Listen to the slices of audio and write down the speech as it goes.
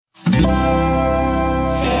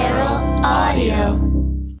Feral Audio.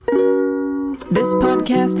 This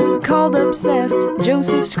podcast is called Obsessed.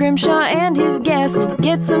 Joseph Scrimshaw and his guest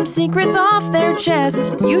get some secrets off their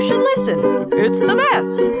chest. You should listen. It's the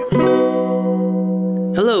best.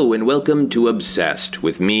 Hello and welcome to Obsessed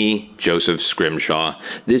with me, Joseph Scrimshaw.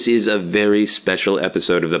 This is a very special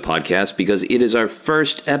episode of the podcast because it is our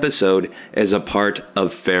first episode as a part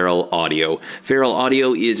of Feral Audio. Feral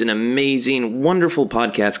Audio is an amazing, wonderful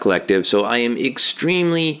podcast collective, so I am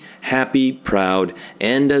extremely happy, proud,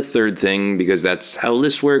 and a third thing, because that's how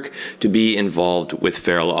lists work, to be involved with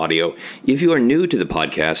Feral Audio. If you are new to the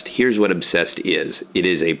podcast, here's what Obsessed is. It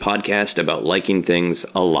is a podcast about liking things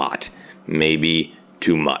a lot. Maybe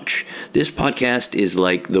too much. This podcast is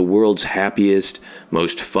like the world's happiest,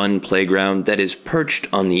 most fun playground that is perched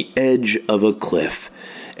on the edge of a cliff.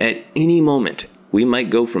 At any moment, we might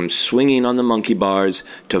go from swinging on the monkey bars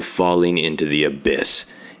to falling into the abyss.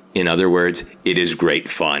 In other words, it is great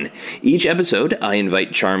fun. Each episode, I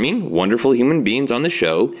invite charming, wonderful human beings on the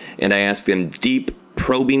show, and I ask them deep,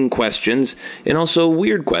 probing questions, and also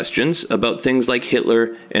weird questions about things like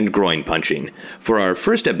Hitler and groin punching. For our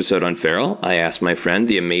first episode on Feral, I asked my friend,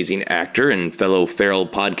 the amazing actor and fellow Feral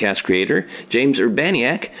podcast creator, James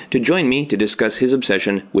Urbaniak, to join me to discuss his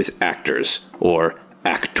obsession with actors, or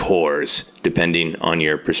actors, depending on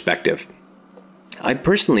your perspective. I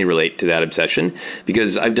personally relate to that obsession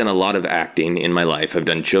because I've done a lot of acting in my life. I've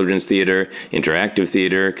done children's theater, interactive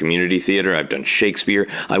theater, community theater. I've done Shakespeare.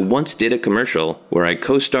 I once did a commercial where I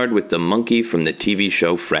co-starred with the monkey from the TV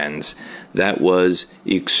show Friends. That was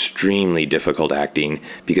extremely difficult acting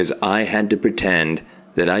because I had to pretend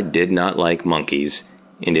that I did not like monkeys.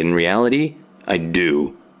 And in reality, I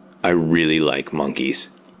do. I really like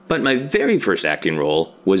monkeys. But my very first acting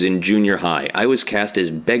role was in junior high. I was cast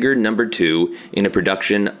as beggar number 2 in a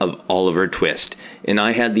production of Oliver Twist, and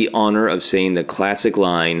I had the honor of saying the classic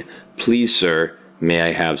line, "Please, sir, may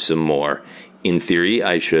I have some more?" In theory,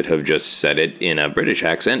 I should have just said it in a British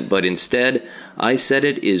accent, but instead, I said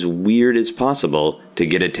it as weird as possible to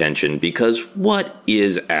get attention, because what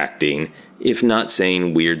is acting if not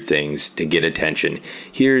saying weird things to get attention?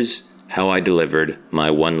 Here's how I delivered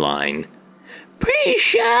my one line. "Please,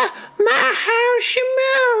 sir, my house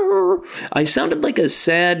more." I sounded like a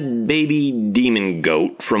sad baby demon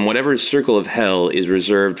goat from whatever circle of hell is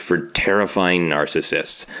reserved for terrifying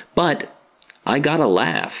narcissists. But I got a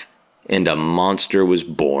laugh, and a monster was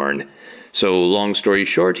born. So, long story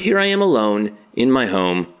short, here I am alone in my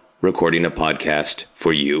home, recording a podcast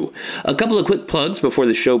for you. A couple of quick plugs before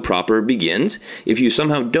the show proper begins. If you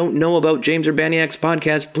somehow don't know about James Urbaniak's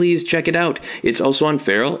podcast, please check it out. It's also on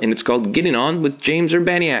Feral, and it's called Getting On with James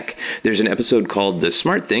Urbaniak. There's an episode called The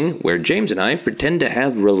Smart Thing, where James and I pretend to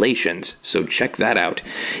have relations, so check that out.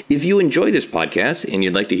 If you enjoy this podcast, and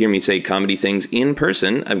you'd like to hear me say comedy things in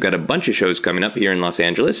person, I've got a bunch of shows coming up here in Los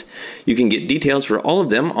Angeles. You can get details for all of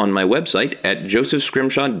them on my website at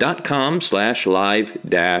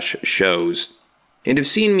josephscrimshaw.com/live-shows. And if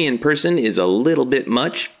seeing me in person is a little bit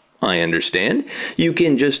much, I understand. You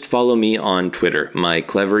can just follow me on Twitter. My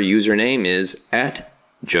clever username is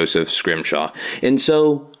 @JosephScrimshaw. And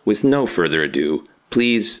so, with no further ado,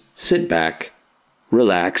 please sit back,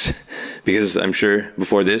 relax, because I'm sure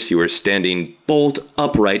before this you were standing bolt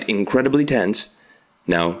upright, incredibly tense.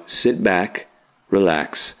 Now sit back,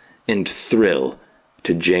 relax, and thrill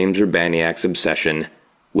to James Urbaniak's obsession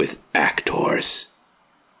with actors.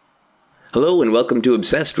 Hello and welcome to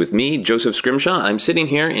Obsessed with me, Joseph Scrimshaw. I'm sitting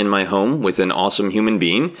here in my home with an awesome human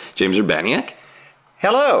being, James Urbaniak.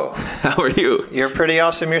 Hello. How are you? You're pretty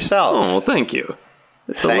awesome yourself. Oh, well, thank you.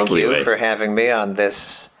 It's Thank you way. for having me on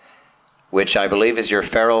this, which I believe is your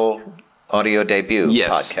Feral Audio debut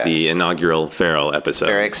yes, podcast. The inaugural Feral episode.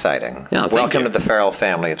 Very exciting. Yeah, welcome to the Feral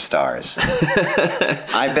family of stars.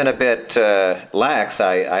 I've been a bit lax.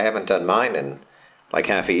 I haven't done mine in like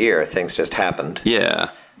half a year. Things just happened.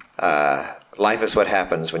 Yeah. Life is what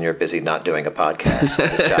happens when you're busy not doing a podcast,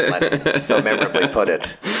 as John Lennon so memorably put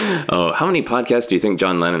it. Oh, how many podcasts do you think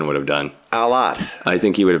John Lennon would have done? A lot. I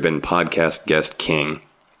think he would have been podcast guest king.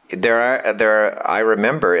 There are. I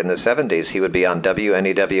remember in the 70s he would be on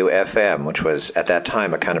WNEW-FM, which was at that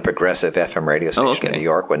time a kind of progressive FM radio station in New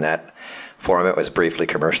York when that format was briefly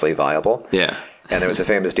commercially viable. Yeah. And there was a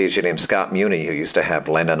famous DJ named Scott Muni who used to have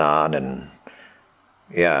Lennon on, and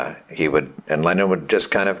Lennon would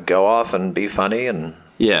just kind of go off and be funny and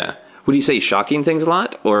Would he say shocking things a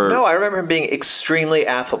lot, or no? I remember him being extremely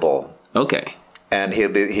affable. Okay. And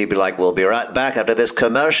he'd be like, "We'll be right back after this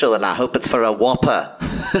commercial, and I hope it's for a Whopper."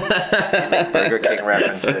 Burger King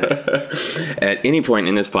references. At any point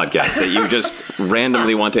in this podcast that you just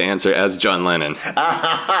randomly want to answer as John Lennon.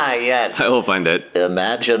 Yes. I will find it.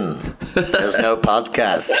 Imagine there's no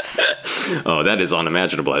podcasts. Oh, that is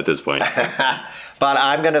unimaginable at this point. But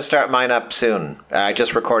I'm going to start mine up soon. I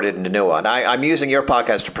just recorded a new one. I'm using your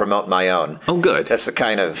podcast to promote my own. Oh, good. That's the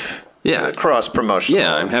kind of... Yeah, cross-promotional.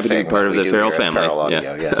 Yeah, I'm happy to be part of the Feral family. Feral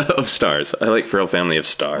Audio, yes. Of stars. I like Feral family of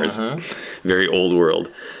stars. Very old world.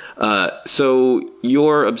 So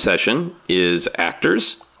your obsession is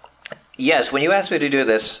actors? Yes, when you asked me to do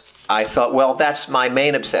this, I thought, well, that's my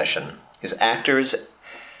main obsession, is actors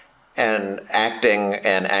and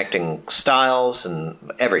acting styles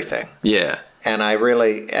and everything. Yeah. And I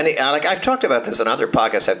really, I've talked about this in other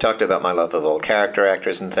podcasts. I've talked about my love of old character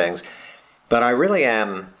actors and things, but I really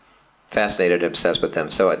am fascinated and obsessed with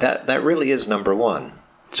them. So that really is number one.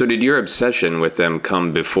 So did your obsession with them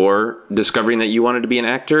come before discovering that you wanted to be an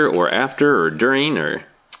actor, or after, or during, or?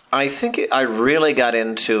 I think I really got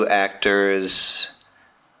into actors.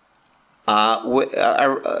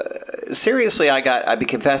 Seriously, I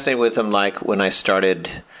became fascinated with them like when I started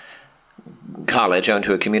college. I went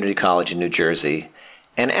to a community college in New Jersey.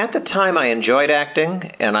 And at the time, I enjoyed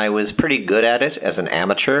acting, and I was pretty good at it as an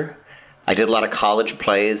amateur. I did a lot of college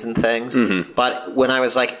plays and things. But when I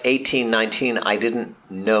was like 18, 19, I didn't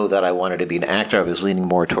know that I wanted to be an actor. I was leaning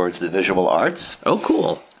more towards the visual arts. Oh,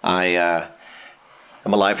 cool. I'm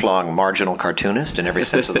a lifelong marginal cartoonist in every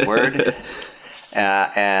sense of the word.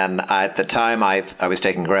 And at the time, I was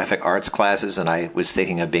taking graphic arts classes, and I was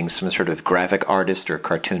thinking of being some sort of graphic artist or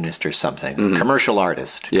cartoonist or something, commercial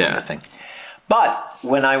artist kind of thing. But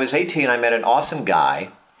when I was 18, I met an awesome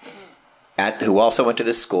guy who also went to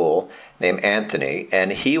this school named Anthony,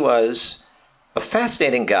 and he was a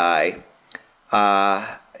fascinating guy.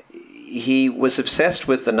 He was obsessed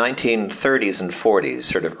with the 1930s and 40s,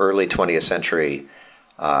 sort of early 20th century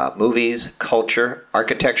movies, culture,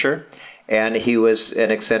 architecture. And he was an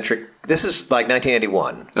eccentric. This is like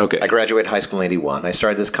 1981. Okay. I graduated high school in 81. I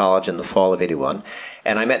started this college in the fall of 81.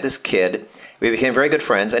 And I met this kid. We became very good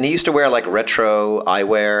friends. And he used to wear like retro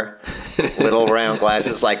eyewear, little round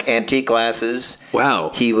glasses, like antique glasses.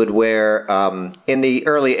 Wow. He would wear, in the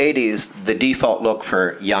early 80s, the default look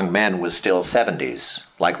for young men was still 70s,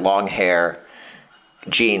 like long hair,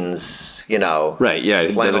 jeans, Right, yeah,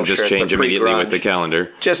 it doesn't just change immediately with the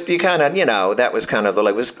calendar. Just, you kind of, that was kind of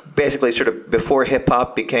it was basically sort of before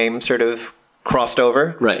hip-hop became sort of crossed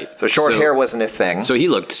over. Right. So short hair wasn't a thing. So he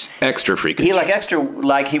looked extra freakish. He looked extra,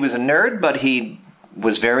 like he was a nerd, but he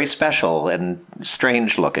was very special and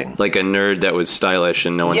strange looking. Like a nerd that was stylish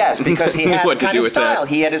and no one Yes, because he had what to kind do of with style. that.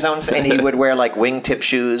 He had his own, and he would wear like wingtip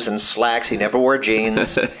shoes and slacks. He never wore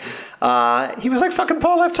jeans. He was like fucking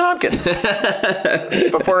Paul F. Tompkins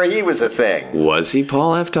before he was a thing. Was he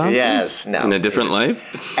Paul F. Tompkins? Yes, no. In a different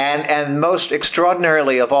life? And most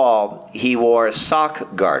extraordinarily of all, he wore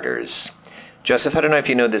sock garters. Joseph, I don't know if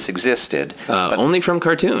you know this existed. Only from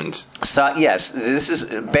cartoons. So, yes, this is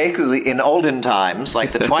basically in olden times,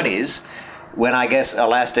 like the 20s, when I guess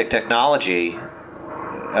elastic technology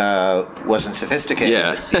wasn't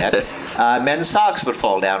sophisticated yet. Men's socks would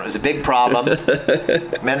fall down. It was a big problem.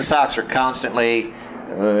 Men's socks are constantly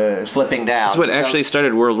slipping down. That's what actually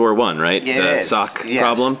started World War I, right? The sock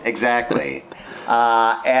problem? Exactly.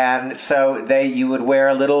 And so you would wear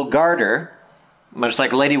a little garter, much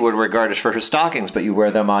like a lady would wear garters for her stockings, but you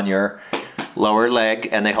wear them on your lower leg,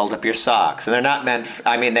 and they hold up your socks. And they're not meant...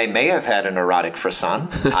 they may have had an erotic frisson.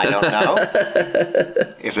 I don't know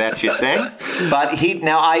if that's your thing. But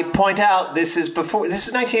now I point out, this is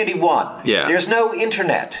 1981. Yeah. There's no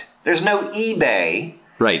internet. There's no eBay.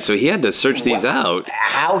 Right, so he had to search these out.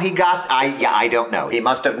 How he got... I don't know. He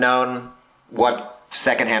must have known what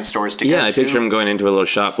secondhand stores to go to. Yeah, I picture him going into a little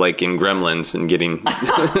shop like in Gremlins and getting...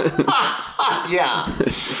 Yeah.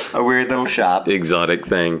 A weird little shop. Exotic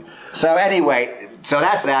thing. So anyway,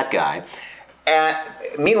 that's that guy.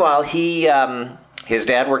 Meanwhile, his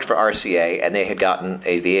dad worked for RCA, and they had gotten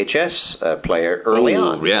a VHS player early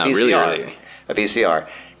on. Yeah, VCR, really early. A VCR.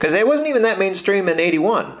 Because it wasn't even that mainstream in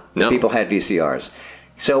 81 that people had VCRs.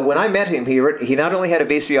 So when I met him, he not only had a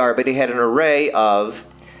VCR, but he had an array of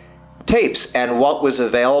tapes. And what was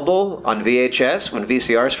available on VHS when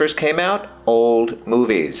VCRs first came out? Old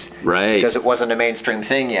movies. Right. Because it wasn't a mainstream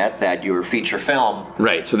thing yet that you were feature film.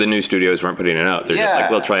 Right, so the new studios weren't putting it out. They're just like,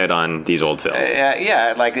 we'll try it on these old films.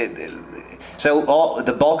 So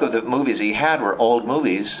the bulk of the movies he had were old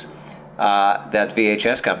movies. that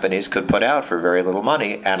VHS companies could put out for very little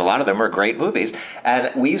money, and a lot of them were great movies.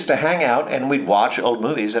 And we used to hang out and we'd watch old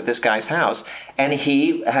movies at this guy's house, and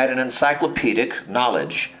he had an encyclopedic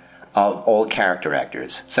knowledge of old character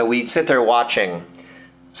actors. So we'd sit there watching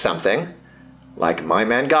something, like My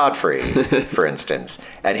Man Godfrey, for instance,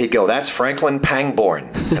 and he'd go, "That's Franklin Pangborn,"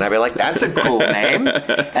 and I'd be like, "That's a cool name,"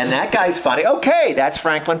 and that guy's funny. Okay, that's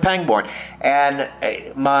Franklin Pangborn. And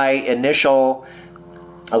my initial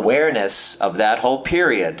awareness of that whole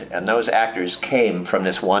period and those actors came from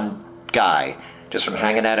this one guy, just from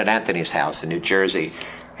hanging out at Anthony's house in New Jersey.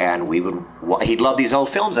 And he'd love these old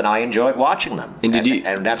films, and I enjoyed watching them.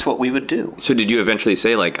 And that's what we would do. So did you eventually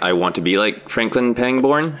say, like, I want to be like Franklin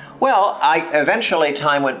Pangborn? Well, eventually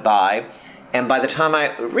time went by, and by the time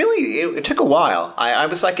it took a while. I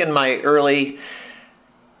was like in my early...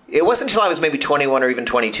 It wasn't until I was maybe 21 or even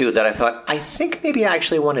 22 that I thought, I think maybe I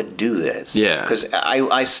actually want to do this. Yeah. Because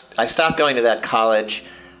I stopped going to that college,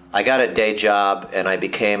 I got a day job, and I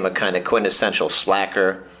became a kind of quintessential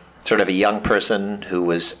slacker. Sort of a young person who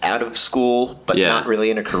was out of school, but not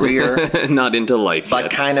really in a career. Not into life but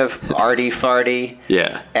yet. kind of arty-farty.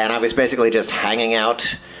 Yeah. And I was basically just hanging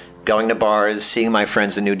out, going to bars, seeing my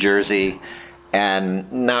friends in New Jersey,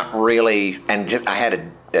 and not really... And just I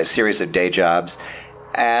had a series of day jobs.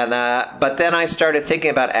 And but then I started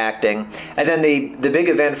thinking about acting. And then the big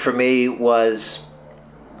event for me was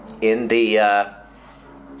in the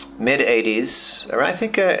mid-'80s, or I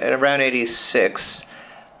think around 86...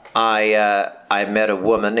 I met a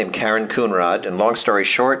woman named Karen Coonrod, and long story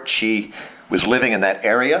short, she was living in that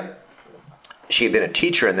area. She had been a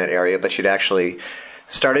teacher in that area, but she'd actually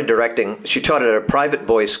started directing. She taught at a private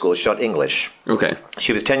boys' school. She taught English. Okay.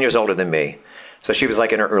 She was 10 years older than me, so she was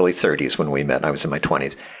like in her early 30s when we met, and I was in my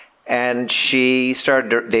 20s. And she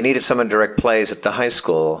started. They needed someone to direct plays at the high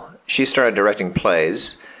school. She started directing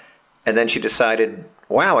plays, and then she decided,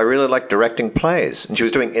 wow, I really like directing plays. And she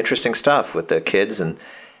was doing interesting stuff with the kids, and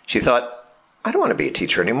she thought, I don't want to be a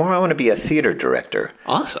teacher anymore. I want to be a theater director.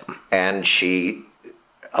 Awesome. And she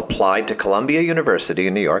applied to Columbia University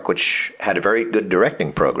in New York, which had a very good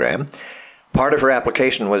directing program. Part of her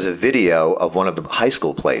application was a video of one of the high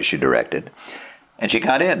school plays she directed. And she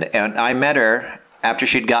got in. And I met her after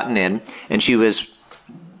she'd gotten in, and she was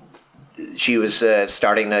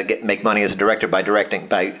starting to make money as a director by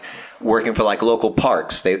working for like local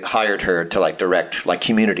parks. They hired her to like direct like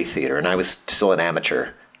community theater, and I was still an amateur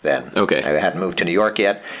then. Okay. I hadn't moved to New York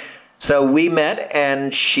yet. So we met,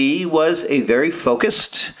 and she was a very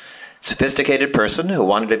focused, sophisticated person who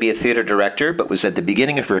wanted to be a theater director, but was at the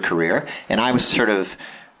beginning of her career. And I was sort of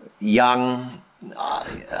young,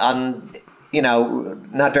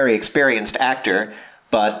 not very experienced actor,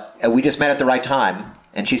 but we just met at the right time.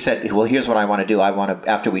 And she said, well, here's what I want to do.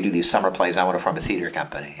 After we do these summer plays, I want to form a theater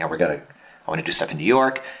company, and I want to do stuff in New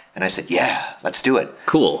York. And I said, yeah, let's do it.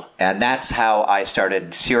 Cool. And that's how I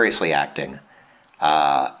started seriously acting.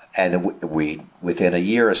 And within a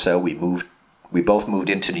year or so, we both moved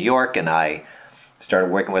into New York, and I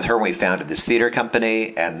started working with her, and we founded this theater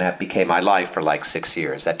company, and that became my life for like 6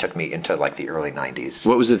 years. That took me into like the early 90s.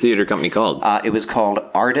 What was the theater company called? It was called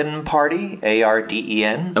Arden Party,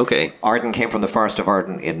 Arden. Okay. Arden came from the Forest of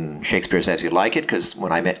Arden in Shakespeare's As You Like It, because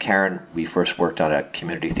when I met Karen, we first worked on a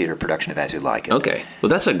community theater production of As You Like It. Okay. Well,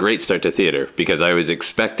 that's a great start to theater, because I was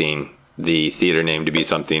expecting the theater name to be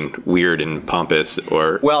something weird and pompous,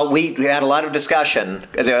 or... Well, we had a lot of discussion.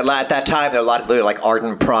 At that time, there were like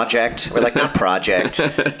Arden Project. We're like, not Project.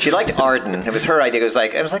 She liked Arden. It was her idea. It was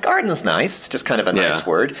like Arden's nice. It's just kind of a nice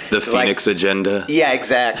word. The Phoenix Agenda. Yeah,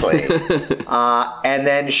 exactly. And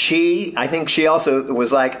then I think she also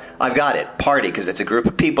was like, I've got it, party, because it's a group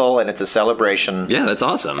of people and it's a celebration. Yeah, that's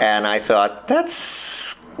awesome. And I thought,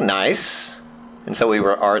 that's nice. And so we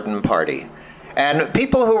were Arden Party. And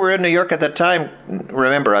people who were in New York at that time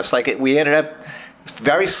remember us. We ended up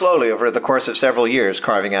very slowly over the course of several years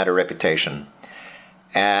carving out a reputation.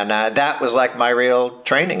 And that was like my real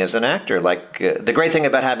training as an actor. The great thing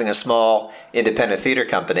about having a small independent theater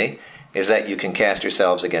company is that you can cast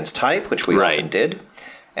yourselves against type, which we often did.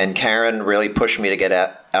 And Karen really pushed me to get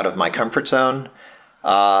out of my comfort zone.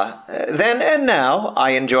 Then and now,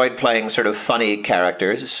 I enjoyed playing sort of funny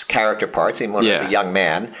character parts, even when I was a young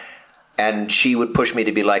man. And she would push me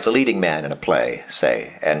to be like the leading man in a play,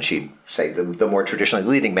 say. And she'd say, the more traditionally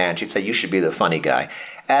leading man, she'd say, you should be the funny guy.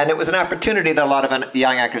 And it was an opportunity that a lot of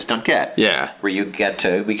young actors don't get. Yeah. Where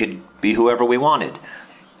we could be whoever we wanted.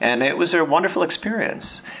 And it was a wonderful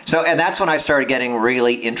experience. And that's when I started getting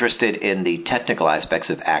really interested in the technical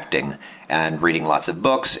aspects of acting and reading lots of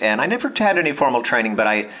books. And I never had any formal training,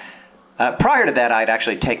 but prior to that, I'd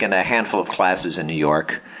actually taken a handful of classes in New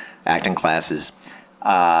York. acting classes.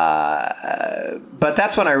 But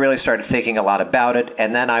that's when I really started thinking a lot about it.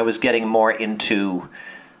 And then I was getting more into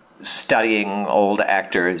studying old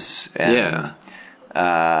actors and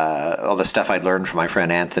all the stuff I'd learned from my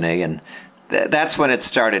friend Anthony. And that's when it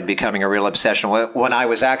started becoming a real obsession. When I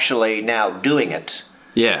was actually now doing it,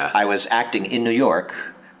 I was acting in New York,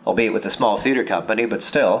 albeit with a small theater company, but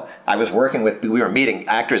still, we were meeting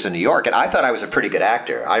actors in New York, and I thought I was a pretty good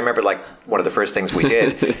actor. I remember, like, one of the first things we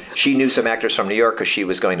did, she knew some actors from New York because she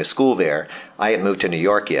was going to school there. I hadn't moved to New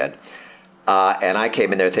York yet. And I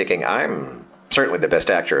came in there thinking, I'm certainly the best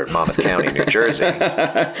actor in Monmouth County, New Jersey.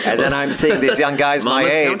 And then I'm seeing these young guys my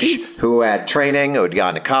age who had training, who had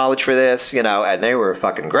gone to college for this, and they were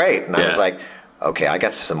fucking great. And I was like, okay, I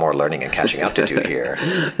got some more learning and catching up to do here.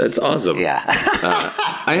 That's awesome. Yeah.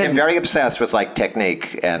 I'm very obsessed with like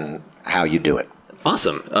technique and how you do it.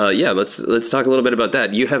 Awesome. Let's talk a little bit about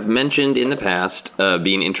that. You have mentioned in the past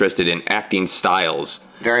being interested in acting styles.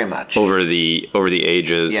 Very much. Over the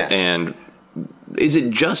ages. Yes. And is it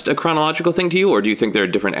just a chronological thing to you, or do you think there are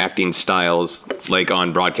different acting styles like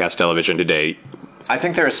on broadcast television today? I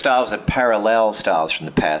think there are styles that parallel styles from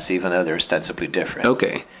the past, even though they're ostensibly different.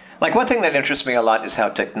 Okay. Like, one thing that interests me a lot is how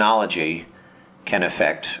technology can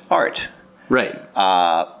affect art. Right.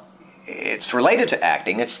 It's related to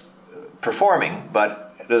acting. It's performing.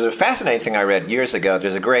 But there's a fascinating thing I read years ago.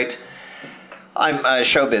 I'm a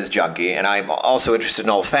showbiz junkie, and I'm also interested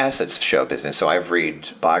in all facets of show business. So I've read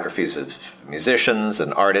biographies of musicians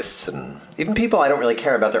and artists and even people I don't really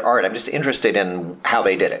care about their art. I'm just interested in how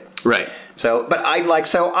they did it. Right.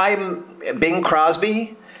 I'm Bing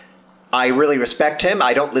Crosby. I really respect him.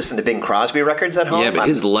 I don't listen to Bing Crosby records at home. Yeah, but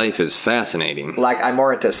his life is fascinating. Like, I'm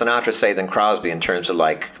more into Sinatra, say, than Crosby in terms of,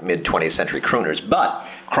 like, mid-20th century crooners. But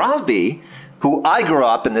Crosby, who I grew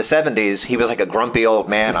up in the 70s, he was like a grumpy old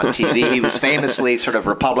man on TV. He was famously sort of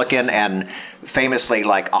Republican and famously,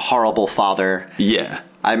 like, a horrible father. Yeah.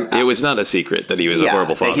 It was not a secret that he was a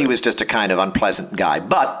horrible father. He was just a kind of unpleasant guy.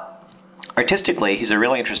 But artistically, he's a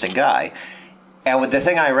really interesting guy. And the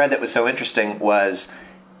thing I read that was so interesting was...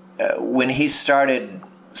 when he started,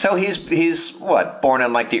 so he's born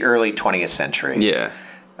in like the early 20th century. Yeah.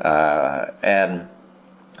 And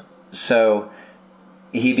so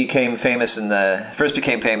he became famous in the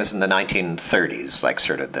 1930s, like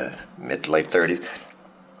sort of the mid to late 30s.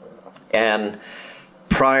 And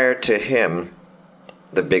prior to him,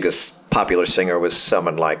 the biggest popular singer was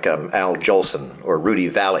someone like Al Jolson or Rudy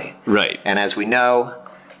Vallee. Right. And as we know,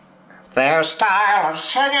 their style of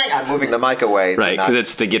singing. I'm moving the mic away. Right, because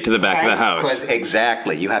it's to get to the back of the house.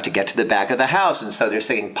 Exactly. You have to get to the back of the house. And so they're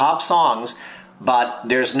singing pop songs, but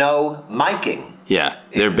there's no miking. Yeah,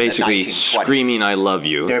 they're basically screaming, I love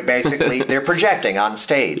you. They're projecting on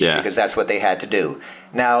stage because that's what they had to do.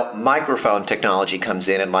 Now, microphone technology comes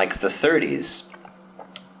in like the 30s,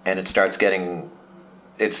 and it starts to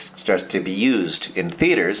be used in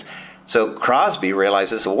theaters. So Crosby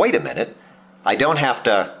realizes, well, wait a minute, I don't have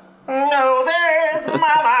to... No, there's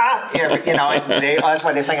Mama. That's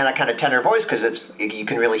why they sing in that kind of tenor voice, because you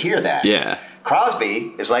can really hear that. Yeah.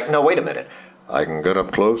 Crosby is like, no, wait a minute. I can get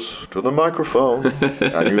up close to the microphone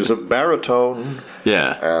and use a baritone.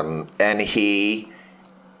 Yeah. And he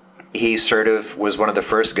sort of was one of the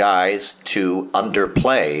first guys to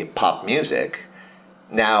underplay pop music.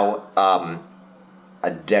 Now, a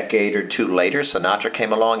decade or two later, Sinatra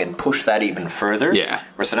came along and pushed that even further. Yeah.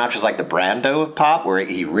 Where Sinatra's like the Brando of pop, where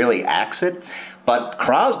he really acts it. But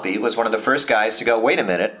Crosby was one of the first guys to go, wait a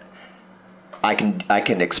minute, I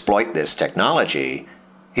can exploit this technology.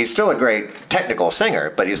 He's still a great technical singer,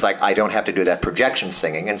 but he's like, I don't have to do that projection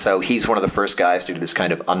singing. And so he's one of the first guys to do this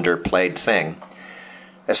kind of underplayed thing.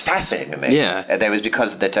 It's fascinating to me. Yeah. And that was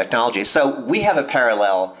because of the technology. So we have a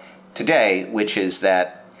parallel today, which is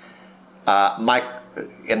that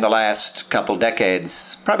in the last couple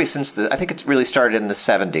decades, probably since I think it really started in the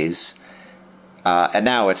 70s, and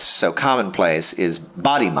now it's so commonplace, is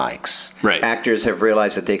body mics. Right. Actors have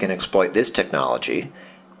realized that they can exploit this technology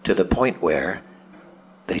to the point where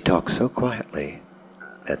they talk so quietly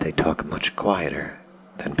that they talk much quieter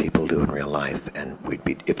than people do in real life. And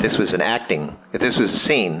if this was a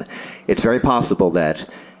scene, it's very possible that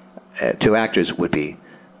two actors would be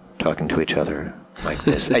talking to each other like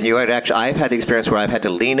this. And I've had the experience where I've had to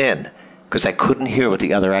lean in because I couldn't hear what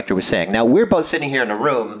the other actor was saying. Now, we're both sitting here in a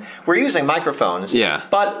room. We're using microphones. Yeah.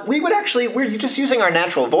 But we're just using our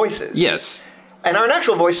natural voices. Yes. And our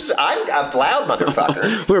natural voices, I'm a loud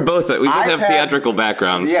motherfucker. We both have theatrical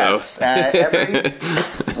backgrounds. Yes. So. Every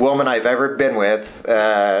woman I've ever been with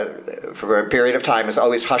for a period of time has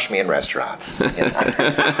always hushed me in restaurants.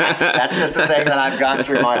 That's just a thing that I've gone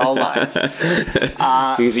through my whole life.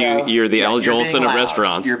 Because you're the Al Jolson of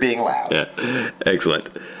restaurants. You're being loud. Yeah. Excellent.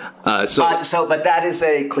 But that is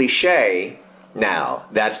a cliche now.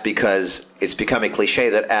 That's because it's become a cliche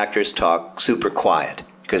that actors talk super quiet.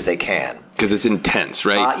 Because they can. Because it's intense,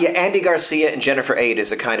 right? Andy Garcia and Jennifer Aid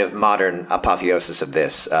is a kind of modern apotheosis of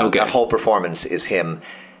this. That whole performance is him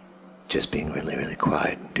just being really, really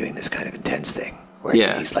quiet and doing this kind of intense thing. Where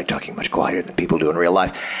he's like talking much quieter than people do in real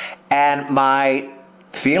life. And my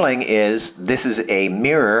feeling is this is a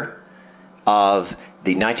mirror of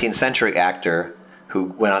the 19th century actor who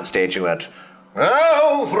went on stage and went,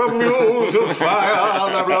 "Oh, from you to fire,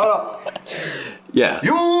 blah, blah." Yeah.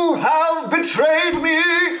 You have betrayed me.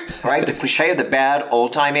 Right? The cliche of the bad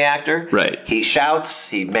old-timey actor. Right. He shouts.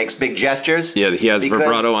 He makes big gestures. Yeah, he has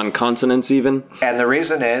vibrato on consonants even. And the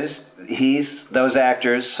reason is those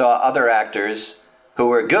actors saw other actors who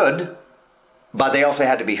were good, but they also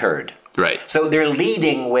had to be heard. Right. So they're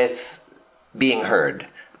leading with being heard.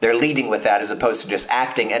 They're leading with that as opposed to just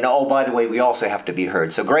acting. And, oh, by the way, we also have to be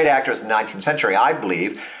heard. So great actors in the 19th century, I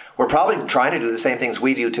believe, were probably trying to do the same things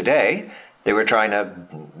we do today. They were trying to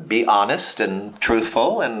be honest and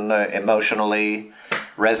truthful and emotionally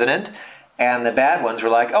resonant. And the bad ones were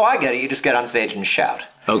like, oh, I get it. You just get on stage and shout.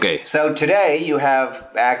 Okay. So today you have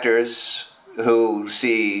actors who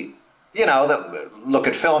see, look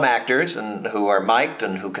at film actors and who are mic'd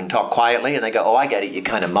and who can talk quietly. And they go, oh, I get it. You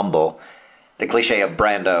kind of mumble. The cliche of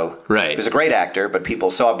Brando. Right. He was a great actor, but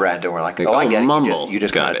people saw Brando and were like, I get it. You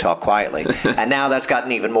just kind of talk quietly. And now that's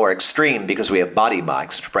gotten even more extreme because we have body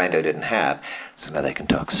mics, which Brando didn't have. So now they can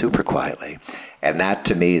talk super quietly. And that,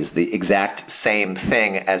 to me, is the exact same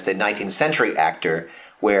thing as the 19th century actor,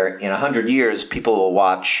 where in 100 years, people will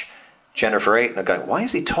watch Jennifer Aid and they'll go, why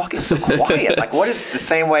is he talking so quiet? Like, what is the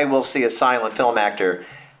same way we'll see a silent film actor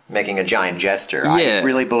making a giant gesture? Yeah. I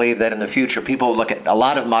really believe that in the future, people will look at a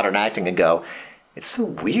lot of modern acting and go, it's so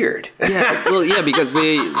weird. Yeah, because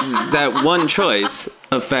that one choice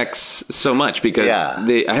affects so much. Because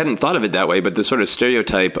I hadn't thought of it that way, but the sort of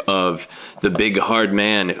stereotype of the big hard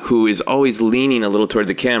man who is always leaning a little toward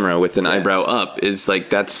the camera with an eyebrow up is like,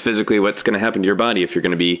 that's physically what's going to happen to your body if you're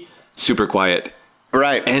going to be super quiet,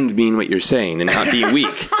 right, and mean what you're saying and not be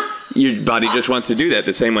weak. Your body just wants to do that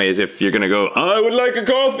the same way as if you're going to go, I would like a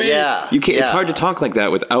coffee. Yeah. You can't. Yeah. It's hard to talk like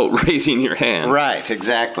that without raising your hand. Right,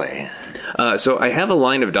 exactly. So I have a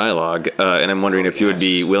line of dialogue, and I'm wondering if you would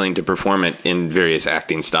be willing to perform it in various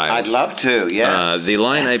acting styles. I'd love to, yes. The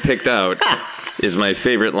line I picked out is my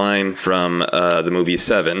favorite line from the movie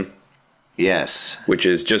Seven. Yes. Which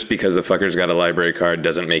is, just because the fucker's got a library card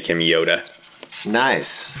doesn't make him Yoda.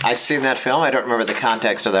 Nice. I've seen that film. I don't remember the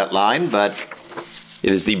context of that line, but...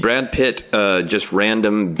 It is the Brad Pitt just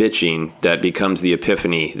random bitching that becomes the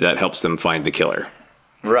epiphany that helps them find the killer.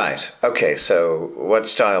 Right. Okay, so what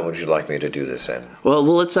style would you like me to do this in? Well,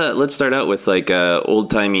 let's start out with like a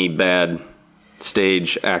old-timey bad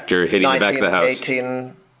stage actor hitting the back of the house.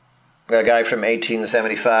 A guy from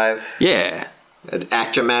 1875. Yeah. An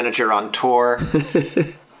actor-manager on tour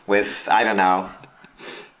with, I don't know,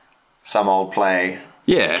 some old play.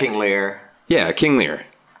 Yeah. King Lear. Yeah, King Lear.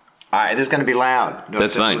 All right, this is going to be loud.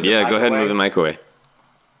 That's fine. Yeah, go ahead and move the mic away.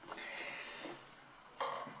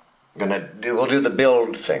 We'll do the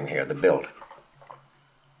build thing here, the build.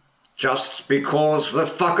 Just because the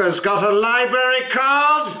fucker's got a library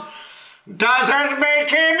card doesn't make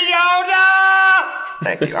him Yoda!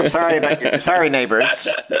 Thank you. I'm sorry sorry, neighbors.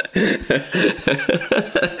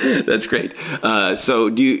 That's great. So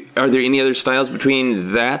are there any other styles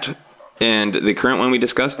between that and the current one we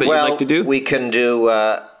discussed that you'd like to do? We can do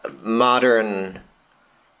modern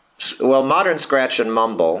scratch and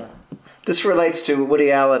mumble. This relates to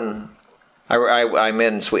Woody Allen. I'm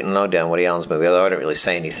in Sweet and Low Down, Woody Allen's movie, although I don't really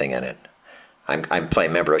say anything in it. I'm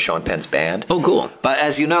playing a member of Sean Penn's band. Oh, cool. But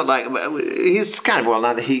as you know, like, he's kind of well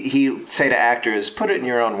known that he'll say to actors, put it in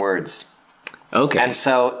your own words. Okay. And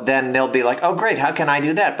so then they'll be like, oh, great, how can I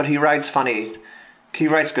do that? But he writes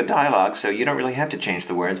good dialogue, so you don't really have to change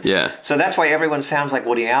the words. Yeah. So that's why everyone sounds like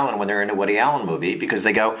Woody Allen when they're in a Woody Allen movie, because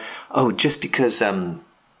they go, oh, just because,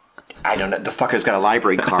 I don't know, the fucker's got a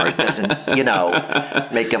library card doesn't,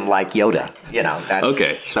 make him like Yoda. That's...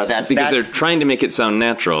 Okay. So that's because they're trying to make it sound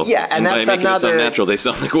natural. Yeah, and that's by making it sound natural, they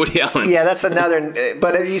sound like Woody Allen. Yeah, that's another...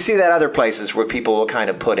 But you see that other places where people will kind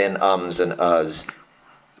of put in ums and uhs.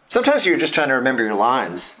 Sometimes you're just trying to remember your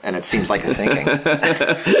lines, and it seems like you're thinking.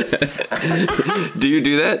 Do you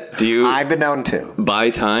do that? I've been known to. Buy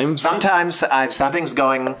time? Sometimes something's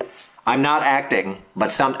going... I'm not acting,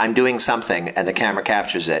 but I'm doing something, and the camera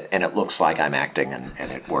captures it, and it looks like I'm acting, and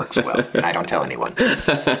it works well. I don't tell anyone.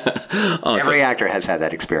 Awesome. Every actor has had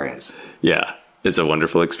that experience. Yeah, it's a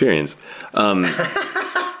wonderful experience. Can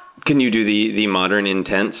you do the modern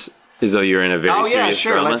intense, as though you're in a very serious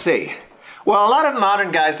drama? Let's see. Well, a lot of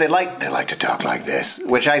modern guys, they like to talk like this,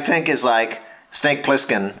 which I think is like Snake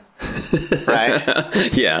Plissken, right?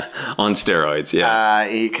 Yeah, on steroids, yeah.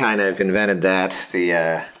 He kind of invented that,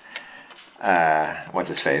 what's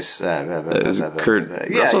his face? Kurt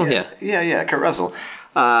Russell? Yeah, Kurt Russell.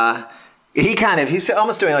 He's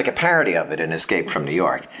almost doing like a parody of it in Escape from New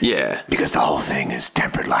York. Yeah. Because the whole thing is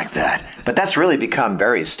tempered like that. But that's really become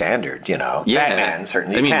very standard, you know. Yeah. Batman,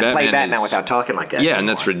 certainly. You can't play Batman without talking like that. Yeah, anymore. And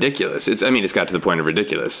that's ridiculous. It's got to the point of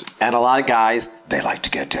ridiculous. And a lot of guys, they like to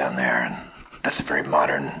get down there, and that's a very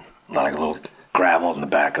modern, like a little gravel in the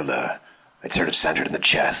back of it's sort of centered in the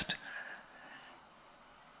chest.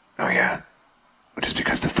 Oh, yeah. But just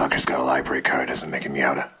because the fucker's got a library card doesn't make him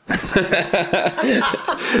Yoda.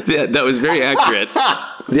 Yeah, that was very accurate.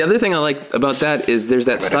 The other thing I like about that is there's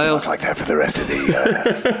that style. Talk like that for the rest of the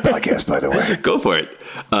podcast, by the way. Go for it.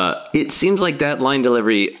 It seems like that line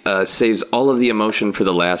delivery saves all of the emotion for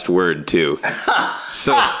the last word, too.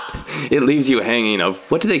 So it leaves you hanging of,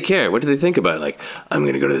 what do they care? What do they think about it? Like, I'm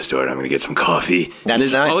going to go to the store and I'm going to get some coffee. And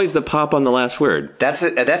there's always the pop on the last word. That's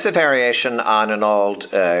a variation on an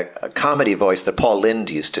old comedy voice that Paul Lynde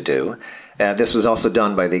used to do. This was also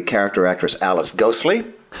done by the character actress Alice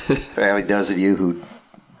Ghostley. For those of you who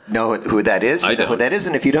know who that is, I know who that is,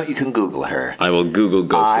 and if you don't, you can Google her. I will Google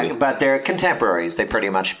Ghostley. But they're contemporaries. They pretty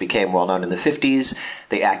much became well known in the 50s.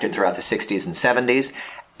 They acted throughout the 60s and 70s.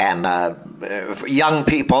 And young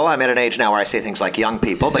people, I'm at an age now where I say things like young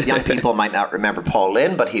people, but young people might not remember Paul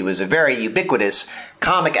Lynde, but he was a very ubiquitous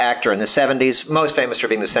comic actor in the 70s, most famous for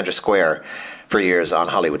being the center square for years on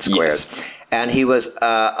Hollywood Squares. Yes. And he was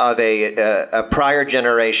of a prior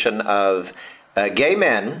generation of gay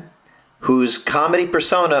men whose comedy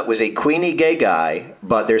persona was a queenie gay guy,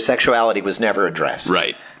 but their sexuality was never addressed.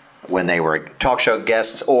 Right. When they were talk show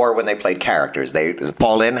guests or when they played characters.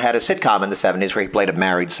 Paul Lynde had a sitcom in the 70s where he played a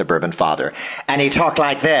married suburban father. And he talked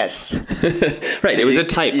like this. Right. It was a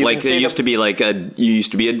type. Like you used to be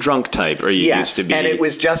a drunk type, or you used to be. And it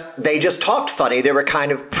was they just talked funny. They were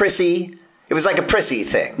kind of prissy. It was like a prissy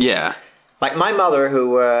thing. Yeah. Like my mother,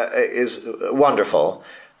 who is wonderful,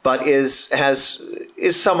 but is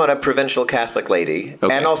somewhat a provincial Catholic lady.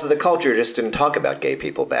 Okay. And also the culture just didn't talk about gay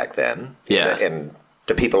people back then. Yeah. And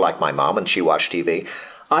to people like my mom, and she watched TV.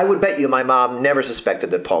 I would bet you my mom never suspected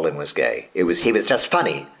that Paul Lynde was gay. He was just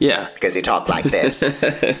funny. Yeah. Because he talked like this.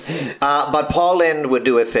 But Paul Lynde would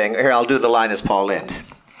do a thing. Here, I'll do the line as Paul Lynde.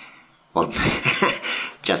 Well,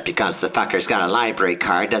 just because the fucker's got a library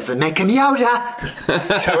card doesn't make him Yoda.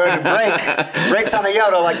 So it breaks on the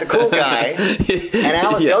Yoda like the cool guy. And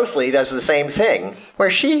Alice Ghostley does the same thing, where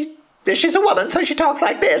she's a woman, so she talks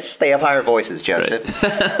like this. They have higher voices, Joseph.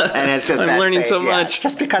 Right. And it's just I'm learning so much.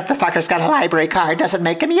 Just because the fucker's got a library card doesn't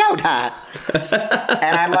make him Yoda.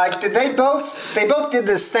 And I'm like, they both did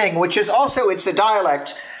this thing, which is also, it's a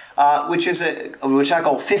dialect, which I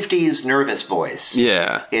call 50s nervous voice.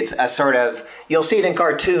 Yeah. It's a sort of, you'll see it in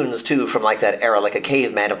cartoons, too, from like that era, like a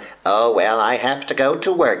caveman. Oh, well, I have to go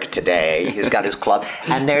to work today. He's got his club.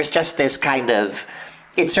 And there's just this kind of,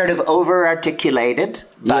 it's sort of over-articulated,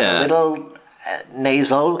 but a little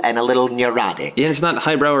nasal and a little neurotic. Yeah, it's not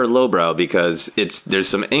highbrow or lowbrow because there's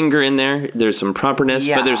some anger in there, there's some properness,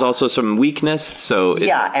 but there's also some weakness. So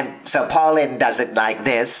and so Paul Lynde does it like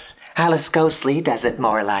this. Alice Ghostley does it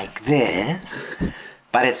more like this.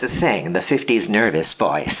 But it's a thing, the 50s nervous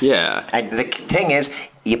voice. Yeah. And the thing is,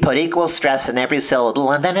 you put equal stress in every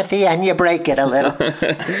syllable, and then at the end you break it a little.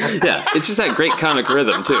 Yeah, it's just that great comic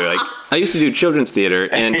rhythm, too. Like, I used to do children's theater,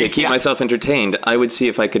 and to keep myself entertained, I would see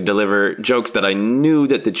if I could deliver jokes that I knew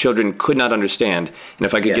that the children could not understand, and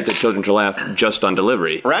if I could get the children to laugh just on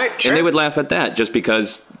delivery. Right, sure. And they would laugh at that, just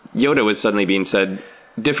because Yoda was suddenly being said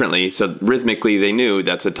differently, so rhythmically they knew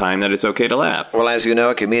that's a time that it's okay to laugh. Well, as you know,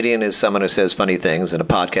 a comedian is someone who says funny things, and a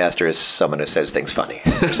podcaster is someone who says things funny.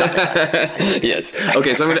 Yes.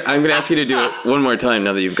 Okay, so I'm going to ask you to do it one more time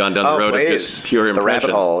now that you've gone down the road of just pure impressions. The rabbit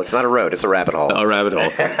hole. It's not a road, it's a rabbit hole. A rabbit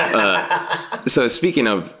hole. So speaking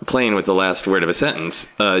of playing with the last word of a sentence,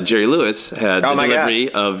 Jerry Lewis had the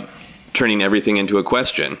delivery of turning everything into a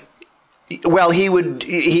question. Well, he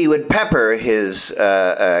would pepper his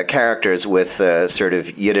characters with sort of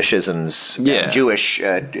Yiddishisms, Jewish,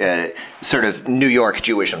 sort of New York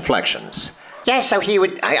Jewish inflections. Yes, so he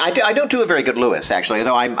would. I don't do a very good Lewis, actually,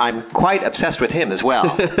 though I'm quite obsessed with him as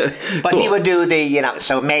well. But he would do the,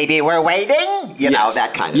 so maybe we're waiting, you know,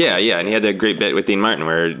 that kind of thing. Yeah, and he had that great bit with Dean Martin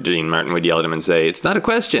where Dean Martin would yell at him and say, "It's not a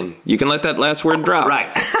question. You can let that last word drop."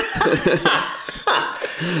 Right.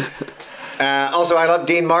 Also, I love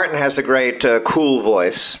Dean Martin has a great cool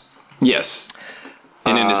voice. Yes.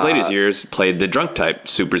 And in his latest years, played the drunk type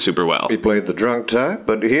super well. He played the drunk type,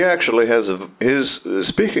 but he actually has his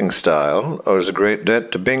speaking style owes a great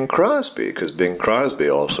debt to Bing Crosby, because Bing Crosby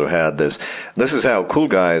also had this. This is how cool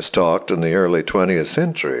guys talked in the early 20th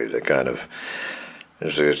century. They kind of...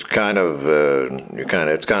 It's kind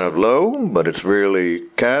of low, but it's really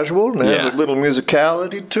casual and has a little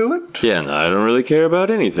musicality to it. Yeah, no, I don't really care about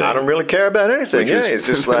anything. I don't really care about anything. It's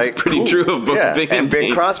just like pretty cool. true of both Bing and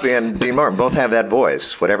Bing Crosby and Dean Martin both have that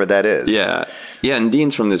voice, whatever that is. Yeah, and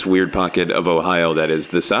Dean's from this weird pocket of Ohio that is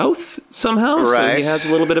the South somehow, right? So he has a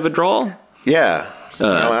little bit of a drawl. Yeah.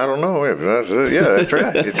 Well, I don't know. That's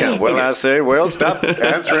right. He's kind of, I say, stop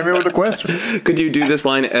answering me with a question. Could you do this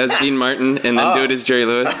line as Dean Martin and then do it as Jerry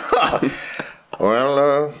Lewis?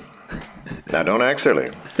 Well, now don't act silly.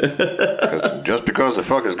 Just because the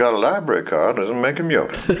fucker's got a library card doesn't make him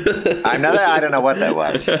Yoda. I don't know what that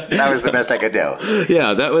was. That was the best I could do.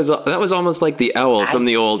 Yeah, that was almost like the owl from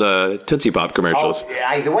the old Tootsie Pop commercials.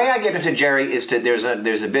 The way I get into Jerry is there's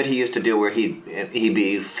a bit he used to do where he'd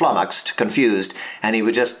be flummoxed, confused, and he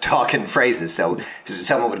would just talk in phrases. So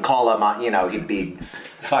someone would call him, he'd be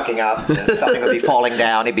fucking up, and something would be falling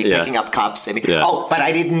down, he'd be picking up cups, and but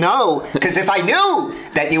I didn't know, because if I knew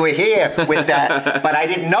that you were here with that, but I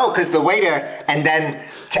didn't know, because the waiter, and then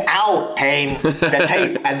paying the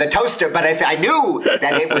tape and the toaster, but if I knew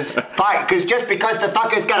that it was fine, because just because the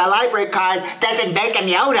fucker's got a library card doesn't make him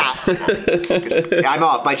Yoda. I'm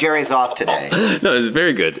off. My Jerry's off today. No, it was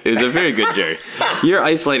very good. It was a very good Jerry. You're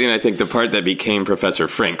isolating, I think, the part that became Professor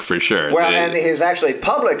Frink, for sure. Well, and his actually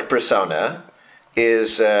public persona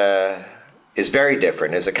is very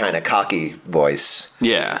different. Is a kind of cocky voice.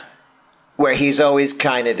 Yeah. Where he's always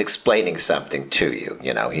kind of explaining something to you.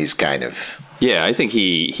 He's kind of... Yeah, I think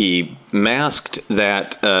he masked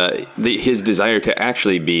that his desire to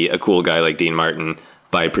actually be a cool guy like Dean Martin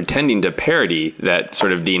by pretending to parody that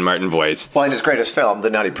sort of Dean Martin voice. Well, in his greatest film, The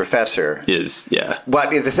Nutty Professor... But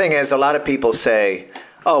the thing is, a lot of people say,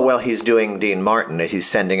 oh, well, he's doing Dean Martin, he's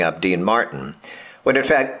sending up Dean Martin. When in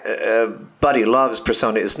fact, Buddy Love's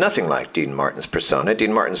persona is nothing like Dean Martin's persona.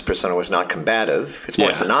 Dean Martin's persona was not combative. It's more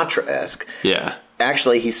Sinatra-esque. Yeah.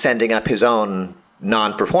 Actually, he's sending up his own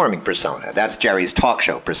non-performing persona. That's Jerry's talk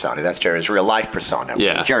show persona. That's Jerry's real-life persona.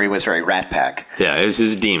 Yeah. Jerry was very Rat Pack. Yeah, it was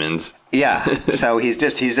his demons. Yeah, so he's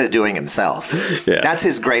just doing himself. Yeah. That's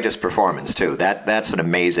his greatest performance too. That's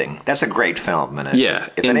a great film. And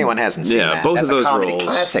if anyone hasn't seen that, both that's of those a comedy roles,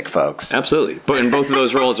 classic, folks. Absolutely, but both of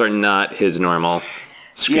those roles are not his normal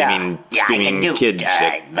screaming I can do kid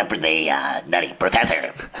the Nutty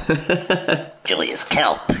Professor. Julius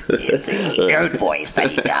Kelp is the nerd voice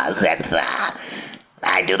that he does.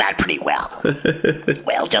 I do that pretty well.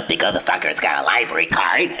 Well, just because the fucker's got a library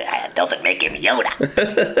card doesn't make him Yoda.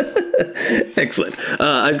 Excellent.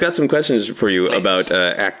 I've got some questions for you about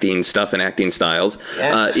acting stuff and acting styles.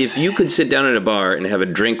 Yes. If you could sit down at a bar and have a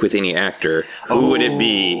drink with any actor, who would it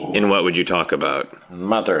be and what would you talk about?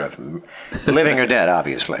 Mother of... Living or dead,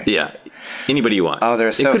 obviously. Yeah. Anybody you want. Oh,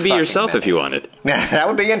 there's so it could be yourself many. if you wanted. That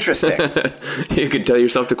would be interesting. You could tell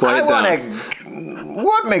yourself to quiet down.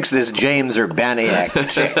 What makes this James Urbaniak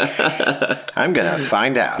tick? I'm going to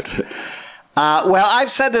find out. Well, I've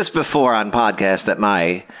said this before on podcasts that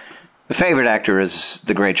my favorite actor is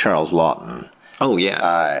the great Charles Laughton. Oh, yeah.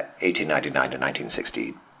 1899 to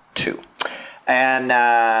 1962. And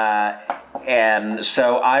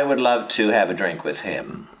so I would love to have a drink with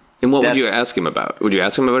him. And what would you ask him about? Would you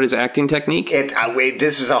ask him about his acting technique?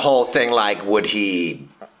 This is a whole thing like, would I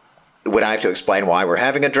have to explain why we're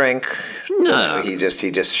having a drink? No. He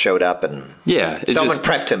just showed up and someone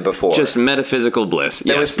prepped him before. Just metaphysical bliss.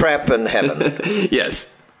 There was prep in heaven.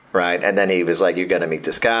 Yes. Right, and then he was like, "You're going to meet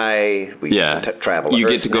this guy. We travel. You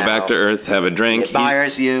Earth get to go back to Earth, have a drink. He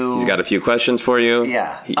admires you. He's got a few questions for you.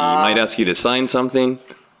 Yeah, he might ask you to sign something.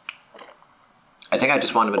 I think I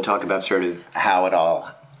just wanted him to talk about sort of how it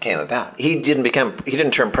all came about. He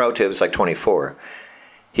didn't turn pro till he was like 24.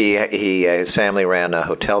 His family ran a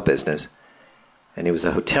hotel business, and he was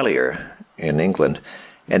a hotelier in England.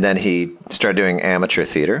 And then he started doing amateur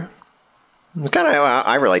theater. It's kind of how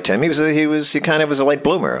I relate to him. He kind of was a late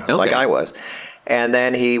bloomer, like I was. And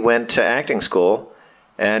then he went to acting school,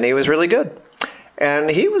 and he was really good. And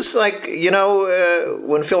he was like,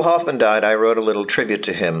 when Phil Hoffman died, I wrote a little tribute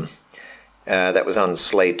to him that was on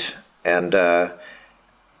Slate. And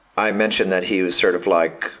I mentioned that he was sort of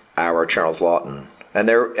like our Charles Laughton. And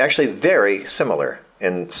they're actually very similar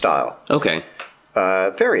in style. Okay.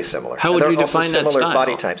 Very similar. How would you define that similar style?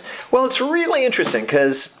 Body types. Well, it's really interesting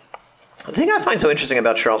because the thing I find so interesting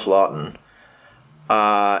about Charles Laughton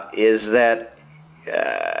is that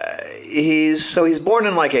he's born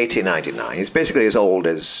in like 1899. He's basically as old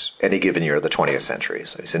as any given year of the 20th century.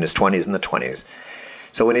 So he's in his 20s and the 20s.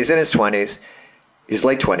 So when he's in his 20s, his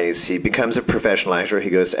late 20s, he becomes a professional actor. He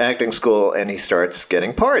goes to acting school and he starts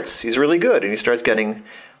getting parts. He's really good, and he starts getting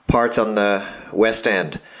parts on the West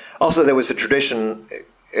End. Also, there was a tradition,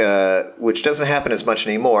 which doesn't happen as much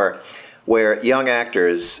anymore, where young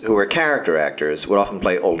actors who were character actors would often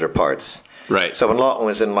play older parts. Right. So when Laughton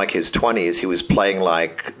was in like his 20s, he was playing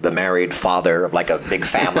like the married father of like a big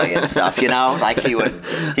family and stuff, Like he played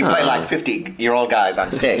like 50-year-old guys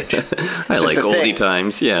on stage. I like oldie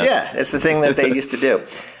times, yeah. Yeah, it's the thing that they used to do.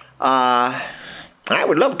 I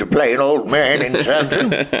would love to play an old man in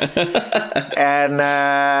something. And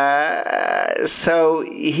so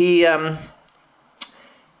he...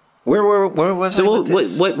 Where was I with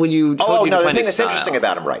this? What would you... the thing that's interesting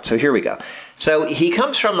about him, right. So here we go. So he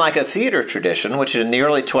comes from like a theater tradition, which in the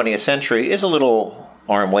early 20th century is a little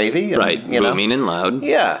arm-wavy. Right, booming and loud.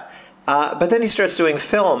 Yeah. But then he starts doing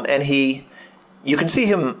film, and you can see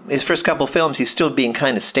him, his first couple films, he's still being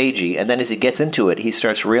kind of stagey. And then as he gets into it, he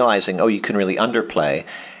starts realizing, you can really underplay.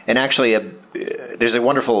 And actually, there's a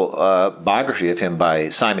wonderful biography of him by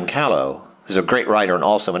Simon Callow, who's a great writer and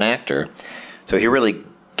also an actor. So he really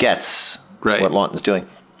gets what Laughton's doing.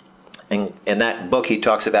 And in that book, he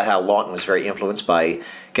talks about how Laughton was very influenced by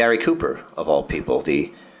Gary Cooper, of all people,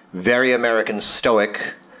 the very American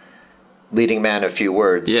stoic leading man of few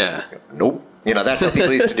words. Yeah. Nope. That's how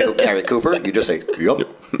people used to do Gary Cooper. You just say, yup,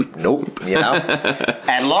 nope,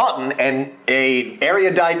 And Laughton, an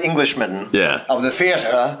erudite Englishman of the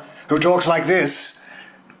theater who talks like this,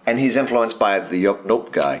 and he's influenced by the yup,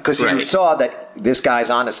 nope guy. Because he saw that this guy's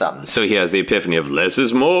onto something. So he has the epiphany of less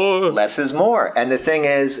is more. Less is more. And the thing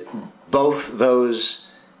is, both those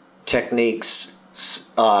techniques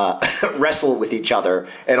wrestle with each other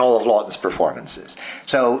in all of Laughton's performances.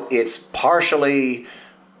 So it's partially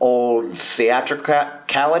old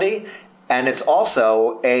theatricality, and it's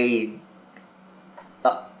also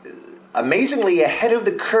amazingly ahead of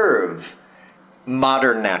the curve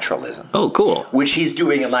modern naturalism. Oh, cool. Which he's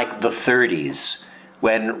doing in like the 30s,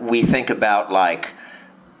 when we think about like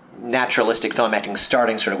naturalistic filmmaking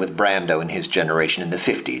starting sort of with Brando in his generation in the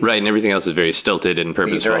 50s. Right, and everything else is very stilted and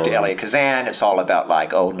purposeful. The director Elia Kazan, it's all about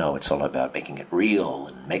like, it's all about making it real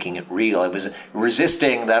and making it real. It was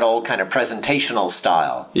resisting that old kind of presentational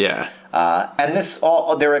style. Yeah. And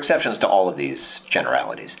there are exceptions to all of these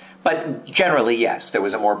generalities. But generally, yes, there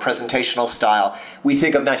was a more presentational style. We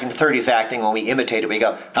think of 1930s acting when we imitate it. We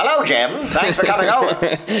go, "Hello, Jim. Thanks for coming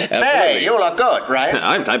over. Say, you look good, right?"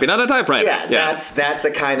 I'm typing on a typewriter. Yeah, that's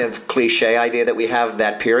a kind of cliche idea that we have of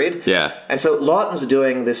that period. Yeah. And so Laughton's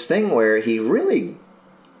doing this thing where he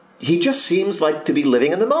just seems like to be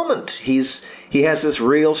living in the moment. He has this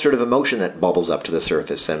real sort of emotion that bubbles up to the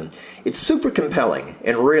surface, and it's super compelling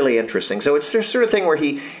and really interesting. So it's this sort of thing where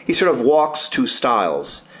he sort of walks two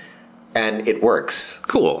styles, and it works.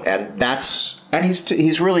 Cool. And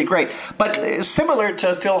he's really great. But similar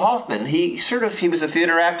to Phil Hoffman, he was a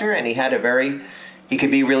theater actor, and he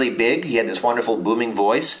could be really big. He had this wonderful booming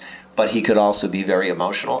voice, but he could also be very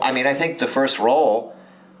emotional. I mean, I think the first role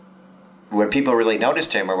where people really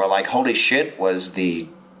noticed him or were like, holy shit, was the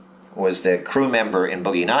crew member in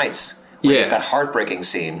Boogie Nights. Where there's that heartbreaking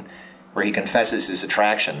scene where he confesses his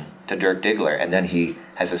attraction to Dirk Diggler, and then he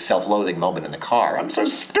has a self-loathing moment in the car. I'm so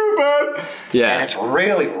stupid! Yeah. And it's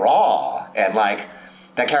really raw. And, like,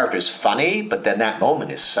 that character's funny, but then that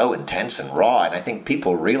moment is so intense and raw, and I think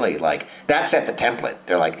people really, like, that set the template.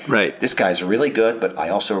 They're like, this guy's really good, but I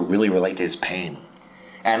also really relate to his pain.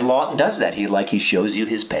 And Laughton does that. He shows you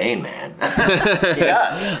his pain, man. He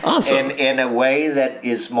does. Awesome. In a way that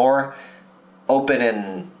is more open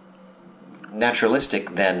and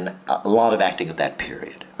naturalistic than a lot of acting of that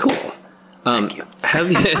period. Cool. Thank you.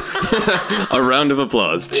 A round of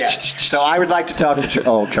applause. Yes. So I would like to talk to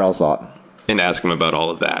Charles Laughton. and ask him about all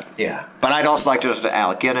of that. Yeah, but I'd also like to talk to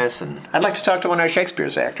Alec Guinness, and I'd like to talk to one of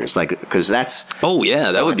Shakespeare's actors, because that's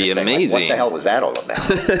that would be amazing. Like, what the hell was that all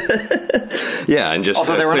about? Yeah, and just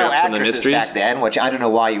also there were no actresses the back then, which I don't know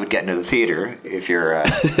why you would get into the theater if you're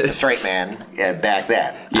a straight man back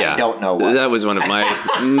then. Yeah, I don't know why. That was one of my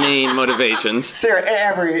main motivations. Sarah,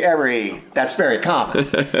 every that's very common.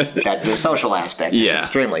 That the social aspect is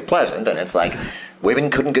extremely pleasant, and it's like.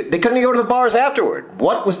 Women couldn't go to the bars afterward.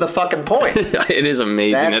 What was the fucking point? It is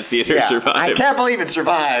amazing that theater survived. I can't believe it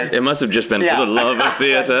survived. It must have just been for the love of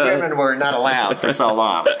theater. Women were not allowed for so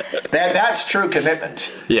long. That's true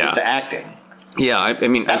commitment to acting. Yeah, I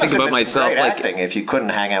mean, I think about myself great acting if you couldn't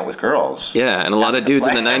hang out with girls. Yeah, and a lot of dudes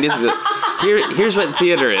in the 90s. Here's what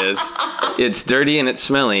theater is. It's dirty and it's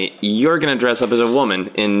smelly. You're going to dress up as a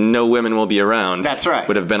woman and no women will be around. That's right.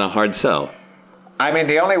 Would have been a hard sell. I mean,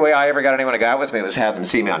 the only way I ever got anyone to go out with me was have them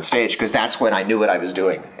see me on stage, because that's when I knew what I was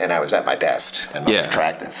doing, and I was at my best and most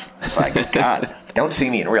attractive. It's like, God, don't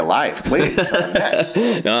see me in real life, please. I'm a mess.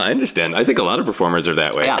 No, I understand. I think a lot of performers are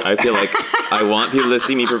that way. Yeah. I feel like I want people to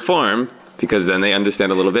see me perform, because then they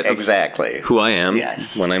understand a little bit of who I am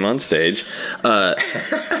when I'm on stage.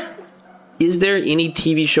 Is there any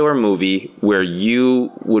TV show or movie where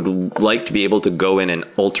you would like to be able to go in and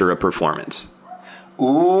alter a performance?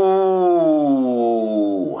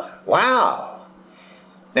 Ooh, wow!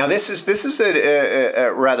 Now this is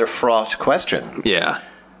a rather fraught question. Yeah,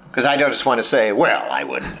 because I don't just want to say, well, I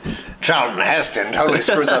would. Charlton Heston totally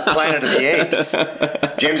screws up Planet of the Apes.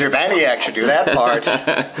 James Urbaniak should do that part.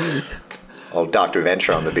 Old Dr.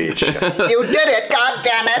 Venture on the beach. You did it, God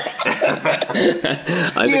damn it!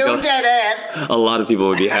 You did it! A lot of people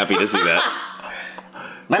would be happy to see that.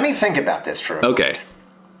 Let me think about this for a moment. Okay.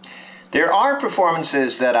 There are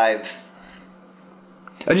performances that I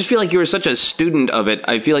just feel like you were such a student of it.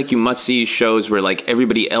 I feel like you must see shows where like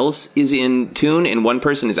everybody else is in tune and one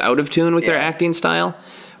person is out of tune with their acting style,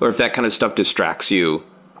 or if that kind of stuff distracts you.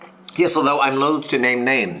 Yes, although I'm loath to name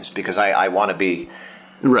names because I want to be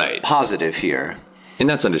positive here. And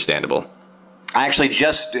that's understandable. I actually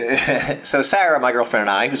just so Sarah, my girlfriend, and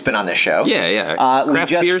I, who's been on this show,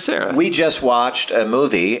 Craft Beer Sarah, we just watched a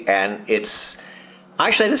movie, and it's.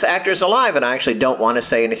 Actually, this actor is alive, and I actually don't want to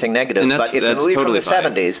say anything negative, but it's a movie from the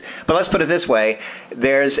 70s. But let's put it this way.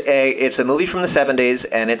 It's a movie from the 70s,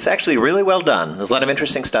 and it's actually really well done. There's a lot of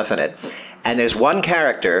interesting stuff in it. And there's one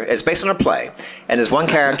character, it's based on a play, and there's one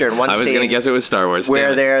character in one scene. I was going to guess it was Star Wars.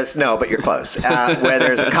 Where there's, no, but you're close. Where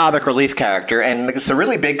there's a comic relief character, and it's a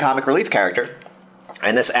really big comic relief character.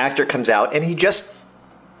 And this actor comes out, and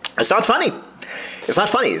it's not funny. It's not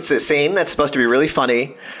funny. It's a scene that's supposed to be really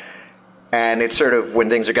funny. And it's sort of when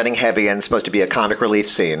things are getting heavy and it's supposed to be a comic relief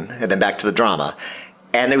scene, and then back to the drama.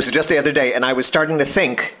 And it was just the other day, and I was starting to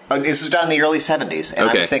think, this was done in the early 70s, and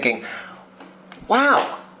I was thinking,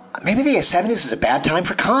 wow, maybe the 70s is a bad time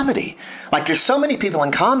for comedy. Like, there's so many people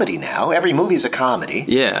in comedy now. Every movie's a comedy.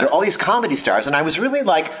 Yeah. There are all these comedy stars, and I was really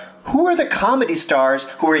like, who are the comedy stars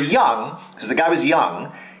who are young, because the guy was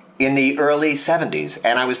young, in the early 70s?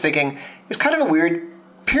 And I was thinking, it's kind of a weird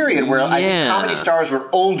period where I think comedy stars were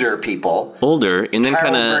older people. And then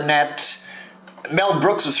kind of Burnett. Mel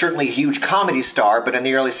Brooks was certainly a huge comedy star, but in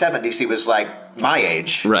the early 70s he was like my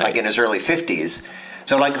age, like in his early 50s.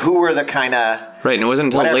 So like, who were the kind of and it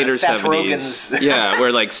wasn't until later Seth 70s,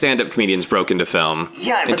 where like stand-up comedians broke into film.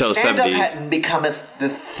 Yeah, but until stand-up 70s. hadn't become the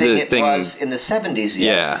thing it was in the 70s yet.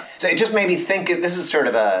 Yeah. So it just made me think. This is sort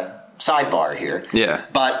of a sidebar here. Yeah.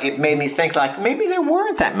 But it made me think like maybe there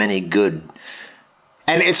weren't that many good.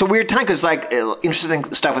 And it's a weird time because, like, interesting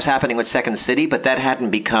stuff was happening with Second City, but that hadn't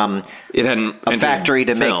become a factory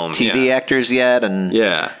to make TV actors yet. And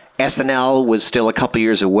SNL was still a couple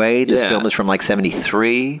years away. This film is from, like,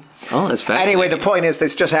 73. Oh, that's fascinating. Anyway, the point is,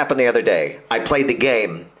 this just happened the other day. I played the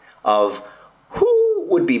game of who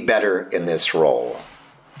would be better in this role.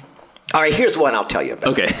 All right, here's one I'll tell you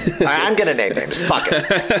about. Okay. I'm going to name names. Fuck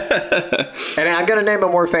it. And I'm going to name a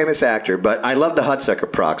more famous actor, but I love the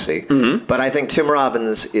Hudsucker Proxy. Mm-hmm. But I think Tim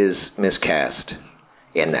Robbins is miscast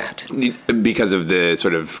in that. Because of the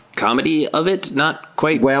sort of comedy of it not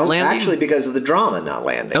quite landing? Actually, because of the drama not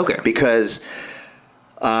landing. Okay. Because,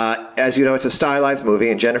 as you know, it's a stylized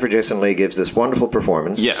movie, and Jennifer Jason Leigh gives this wonderful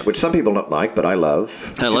performance, which some people don't like, but I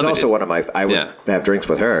love. I love She's also one of my... I would have drinks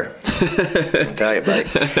with her. I can tell you, buddy.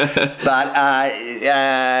 But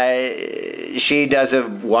she does a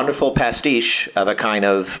wonderful pastiche of a kind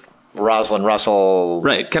of Rosalind Russell...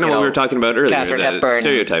 Right, kind of what we were talking about earlier, Katharine the Hepburn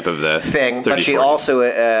stereotype of the thing. 30s, but she 40s.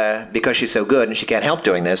 also, because she's so good and she can't help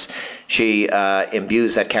doing this, she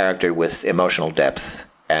imbues that character with emotional depth.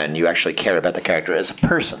 And you actually care about the character as a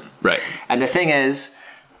person. Right. And the thing is,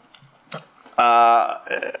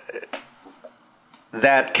 that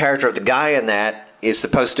character of the guy in that is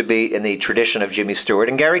supposed to be in the tradition of Jimmy Stewart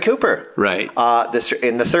and Gary Cooper. Right.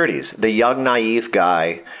 In the 30s, the young, naive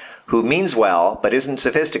guy who means well but isn't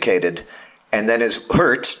sophisticated and then is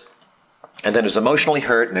hurt and then is emotionally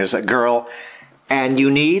hurt and there's a girl. And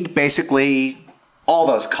you need basically all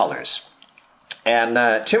those colors.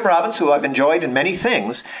 And Tim Robbins, who I've enjoyed in many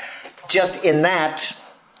things, just in that,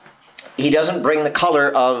 he doesn't bring the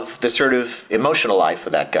color of the sort of emotional life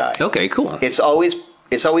of that guy. Okay, cool. It's always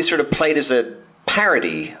sort of played as a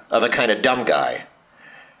parody of a kind of dumb guy,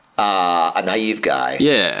 a naive guy.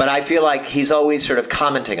 Yeah. But I feel like he's always sort of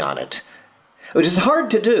commenting on it, which is hard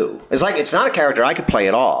to do. It's not a character I could play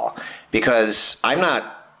at all because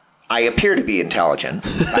I appear to be intelligent.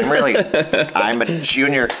 I'm a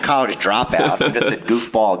junior college dropout. I'm just a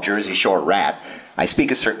goofball Jersey Shore rat. I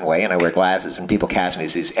speak a certain way and I wear glasses and people cast me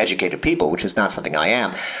as these educated people, which is not something I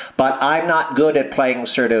am. But I'm not good at playing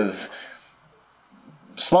sort of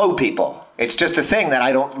slow people. It's just a thing that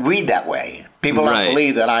I don't read that way. People don't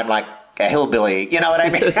believe that I'm like a hillbilly, you know what I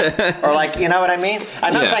mean? Or like, you know what I mean?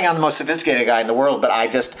 I'm not saying I'm the most sophisticated guy in the world, but I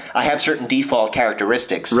have certain default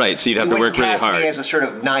characteristics. Right, so you'd have to work really hard. You wouldn't cast me as a sort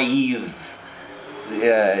of naive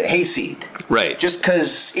hayseed. Right. Just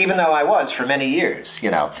because, even though I was for many years,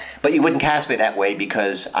 you know. But you wouldn't cast me that way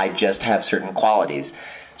because I just have certain qualities.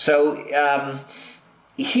 So,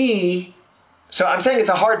 So I'm saying it's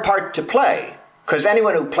a hard part to play. Because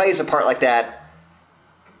anyone who plays a part like that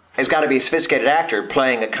has got to be a sophisticated actor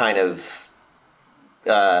playing a kind of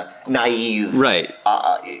naive,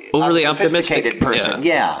 overly optimistic person.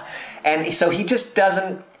 Yeah. And so he just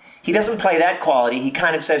doesn't play that quality. He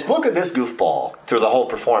kind of says, look at this goofball through the whole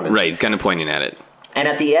performance. Right, he's kind of pointing at it. And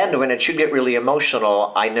at the end, when it should get really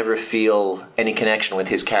emotional, I never feel any connection with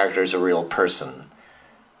his character as a real person.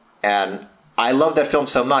 And I love that film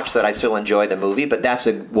so much that I still enjoy the movie, but that's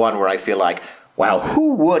one where I feel like, wow,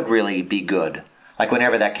 who would really be good? Like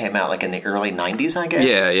whenever that came out, like in the early 90s, I guess?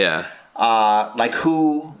 Yeah. Like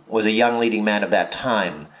who was a young leading man of that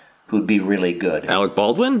time who'd be really good? Alec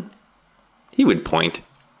Baldwin? He would point.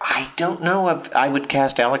 I don't know if I would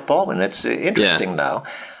cast Alec Baldwin. That's interesting, though.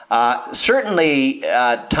 Certainly,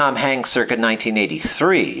 Tom Hanks circa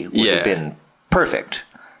 1983 would have been perfect.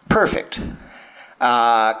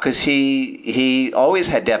 Because he always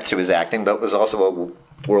had depth to his acting, but was also a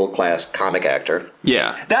world-class comic actor.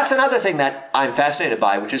 Yeah. That's another thing that I'm fascinated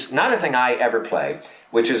by, which is not a thing I ever play,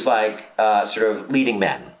 which is like sort of leading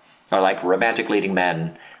men, or like romantic leading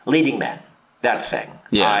men, that thing.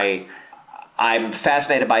 Yeah. I'm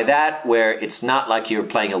fascinated by that, where it's not like you're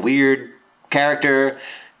playing a weird character.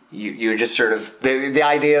 You're just sort of the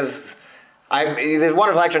idea of. There's a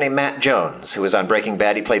wonderful actor named Matt Jones who was on Breaking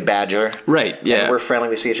Bad. He played Badger. Right. Yeah. And we're friendly.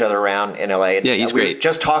 We see each other around in LA. Yeah, he's great.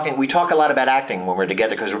 Just talking. We talk a lot about acting when we're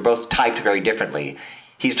together because we're both typed very differently.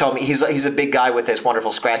 He's told me he's a big guy with this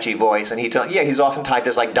wonderful scratchy voice, and he's often typed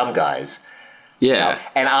as like dumb guys. Yeah. You know?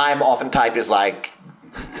 And I'm often typed as like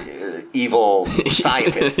evil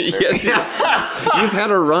scientists. Yes. You've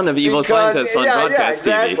had a run of evil scientists on broadcast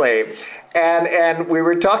TV. Exactly. And we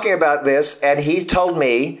were talking about this, and he told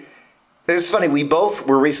me, it's funny, we both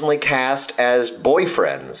were recently cast as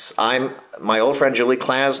boyfriends. My old friend Julie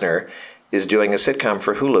Klasner is doing a sitcom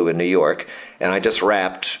for Hulu in New York, and I just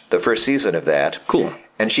wrapped the first season of that. Cool.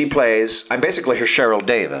 And she plays, I'm basically her Cheryl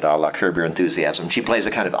David, a la Curb Your Enthusiasm. She plays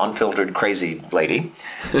a kind of unfiltered crazy lady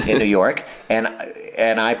in New York, and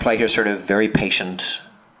I play her sort of very patient,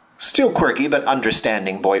 still quirky, but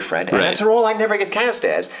understanding boyfriend. And that's a role I never get cast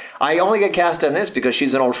as. I only get cast in this because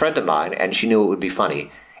she's an old friend of mine, and she knew it would be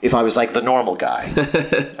funny if I was like the normal guy.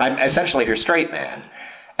 I'm essentially her straight man.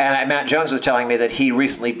 And Matt Jones was telling me that he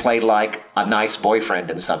recently played like a nice boyfriend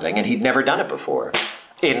in something, and he'd never done it before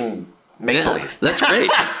in make-believe. Yeah, that's great.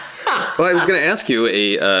 Well, I was going to ask you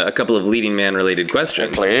a couple of leading man-related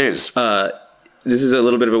questions. Please. This is a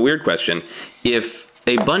little bit of a weird question. If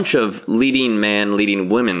a bunch of leading man, leading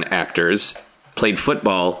women actors played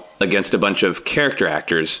football against a bunch of character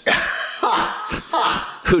actors,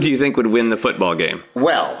 who do you think would win the football game?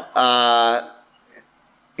 Well,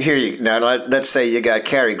 let's say you got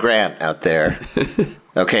Cary Grant out there,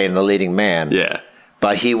 okay, in the leading man. Yeah.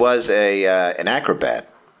 But he was an acrobat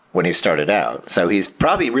when he started out, so he's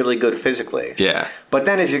probably really good physically. Yeah. But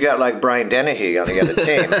then if you got like Brian Dennehy on the other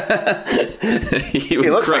team, he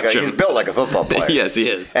looks like he's built like a football player. Yes, he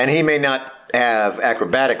is. And he may not have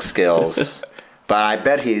acrobatic skills, but I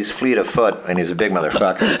bet he's fleet of foot and he's a big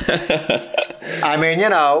motherfucker. I mean,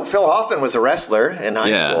 Phil Hoffman was a wrestler in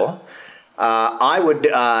high school. I would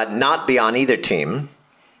not be on either team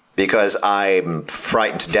because I'm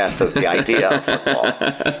frightened to death of the idea of football.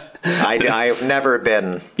 I've never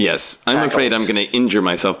been. Yes, I'm afraid I'm going to injure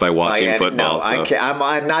myself by watching football. No, I can't.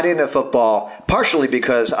 I'm not into football, partially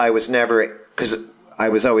because I was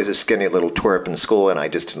always a skinny little twerp in school, and I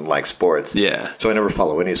just didn't like sports. Yeah. So I never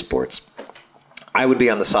follow any sports. I would be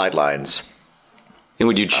on the sidelines. And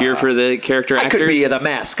would you cheer for the character actors? I could be the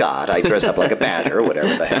mascot. I dress up like a bat or whatever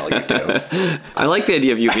the hell you do. I like the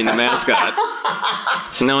idea of you being the mascot.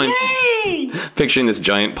 So now I'm picturing this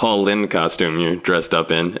giant Paul Lynde costume you're dressed up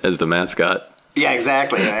in as the mascot. Yeah,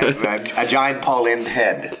 exactly. A giant Paul Lynde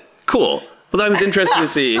head. Cool. Well, I was interested to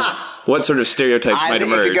see what sort of stereotypes might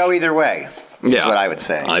emerge. It could go either way. Is what I would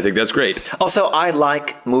say. I think that's great. Also, I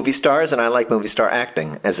like movie stars, and I like movie star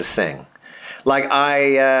acting as a thing. Like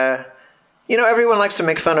everyone likes to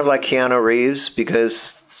make fun of like Keanu Reeves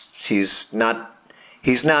because he's not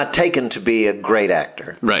taken to be a great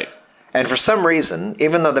actor. Right. And for some reason,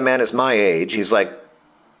 even though the man is my age, he's like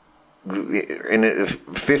in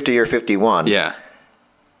 50 or 51. Yeah.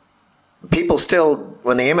 People still,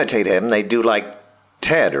 when they imitate him, they do like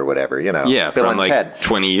Ted or whatever, Yeah, Bill from and like Ted.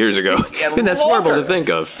 20 years ago. Yeah, and that's longer. horrible to think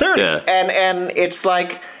of. 30. Yeah. And it's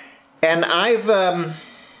like, and I've...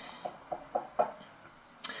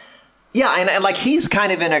 Yeah, and like he's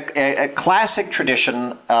kind of in a classic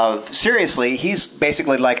tradition of, seriously, he's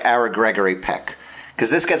basically like our Gregory Peck. Because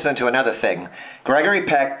this gets into another thing. Gregory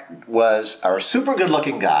Peck was a super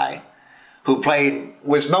good-looking guy who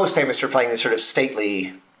was most famous for playing this sort of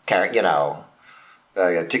stately character,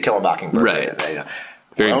 To Kill a Mockingbird. Right.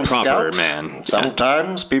 Very proper Scout, man.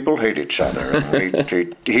 Sometimes people hate each other.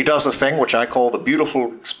 And he does a thing which I call the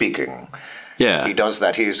beautiful speaking. Yeah. He does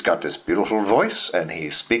that. He's got this beautiful voice, and he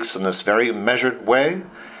speaks in this very measured way.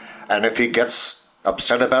 And if he gets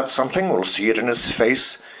upset about something, we'll see it in his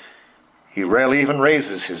face. He rarely even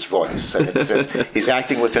raises his voice, and it's just, he's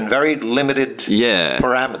acting within very limited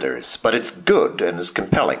parameters. But it's good and it's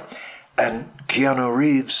compelling. And Keanu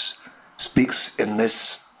Reeves speaks in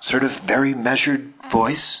this sort of very measured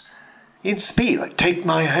voice. He'd speak like, "Take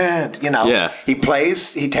my hand," Yeah. He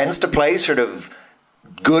tends to play sort of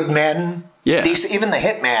good men. Yeah. Even the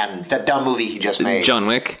Hitman, that dumb movie he just made. John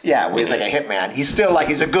Wick. Yeah, where he's like a hitman. He's still like,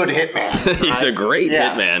 he's a good hitman. He's a great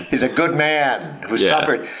hitman. He's a good man who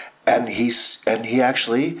suffered. And he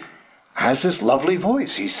actually has this lovely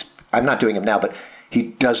voice. I'm not doing him now, but he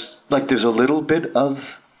does, like, there's a little bit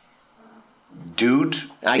of dude,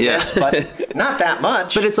 I guess, but not that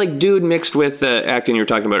much. But it's like dude mixed with the acting you were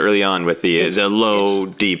talking about early on with the low,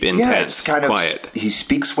 deep, intense, it's kind quiet. He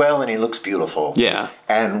speaks well and he looks beautiful. Yeah.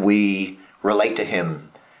 And we relate to him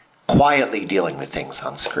quietly dealing with things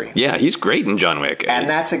on screen. Yeah, he's great in John Wick. And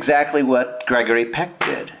that's exactly what Gregory Peck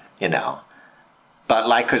did,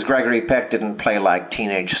 But because Gregory Peck didn't play like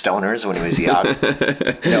teenage stoners when he was young.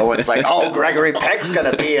 No one's like, oh, Gregory Peck's going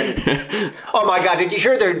to be in... Oh my God, did you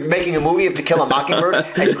hear they're making a movie of To Kill a Mockingbird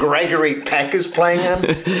and Gregory Peck is playing him?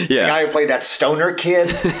 Yeah. The guy who played that stoner kid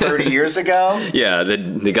 30 years ago? Yeah,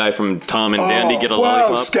 the guy from Tom and Dandy Get a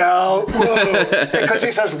Lollipop. Whoa, Scout, whoa. Because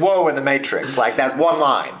he says whoa in The Matrix, like that one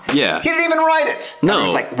line. Yeah. He didn't even write it. No.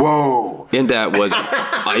 He's like, whoa. And that was,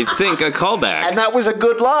 I think, a callback. And that was a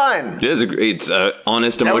good line. It's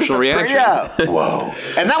honest emotional reaction. Yeah. Whoa.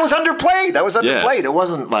 And that was underplayed. Yeah. It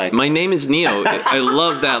wasn't like... My name is Neo. I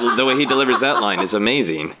love that. The way he delivers that line is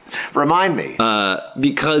amazing. Remind me.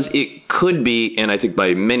 Because it could be, and I think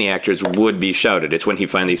by many actors would be shouted. It's when he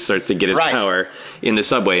finally starts to get his power in the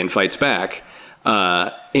subway and fights back.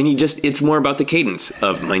 And it's more about the cadence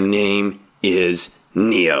of my name is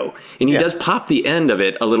Neo. And he does pop the end of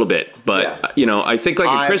it a little bit. But, I think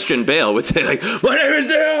like a Christian Bale would say like, my name is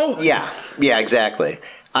Neo. Yeah, exactly.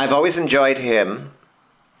 I've always enjoyed him.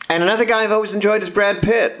 And another guy I've always enjoyed is Brad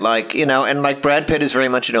Pitt. And Brad Pitt is very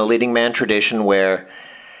much in a leading man tradition where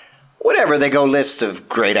whatever, they go lists of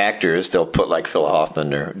great actors, they'll put like Phil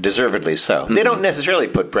Hoffman, or deservedly so. Mm-hmm. They don't necessarily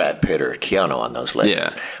put Brad Pitt or Keanu on those lists.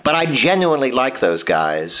 Yeah. But I genuinely like those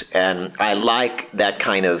guys, and I like that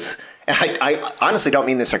kind of... I honestly don't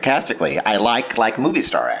mean this sarcastically. I like movie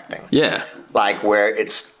star acting. Yeah. Like where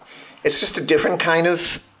it's just a different kind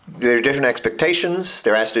of... There are different expectations.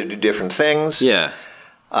 They're asked to do different things. Yeah.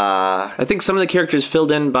 I think some of the characters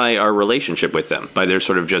filled in by our relationship with them, by their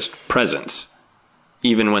sort of just presence.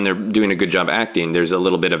 Even when they're doing a good job acting, there's a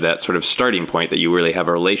little bit of that sort of starting point that you really have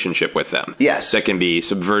a relationship with them. Yes. That can be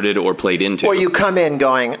subverted or played into. Or you come in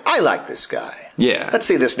going, I like this guy. Yeah. Let's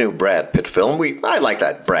see this new Brad Pitt film. I like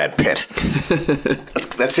that Brad Pitt.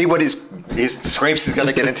 let's see what his scrapes he's going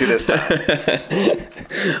to get into this time.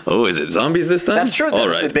 Oh, is it zombies this time? That's true.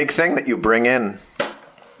 That's a big thing that you bring in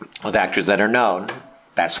with actors that are known.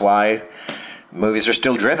 That's why movies are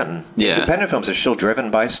still driven. Yeah. Independent films are still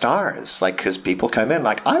driven by stars. Like, because people come in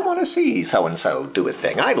like, I want to see so-and-so do a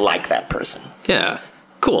thing. I like that person. Yeah.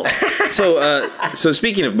 Cool. So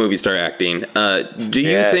speaking of movie star acting, do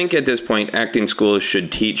you think at this point acting schools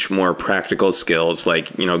should teach more practical skills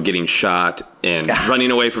like, getting shot and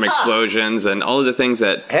running away from explosions and all of the things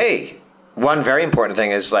that... Hey, one very important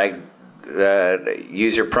thing is like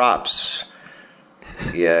use your props.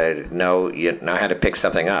 You know how to pick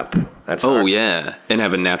something up. That's and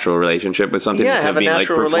have a natural relationship with something instead of being like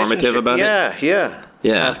performative about it.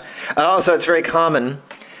 Yeah. Also, it's very common.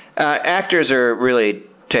 Actors are really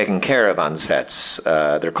taken care of on sets.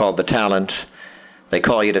 They're called the talent. They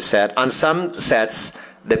call you to set. On some sets,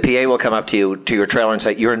 the PA will come up to you, to your trailer, and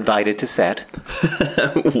say, "You're invited to set."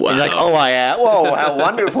 Wow. And you're like, "Oh, I am. Whoa, how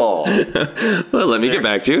wonderful!" Well, let me get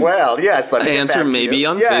back to you. Well, yes, let me get back to you. Answer maybe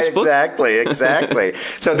on Facebook. Exactly.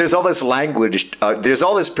 So there's all this language. There's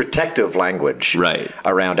all this protective language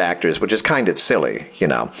around actors, which is kind of silly,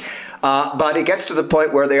 But it gets to the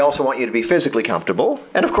point where they also want you to be physically comfortable.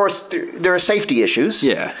 And, of course, there are safety issues.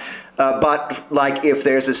 Yeah. But, like, if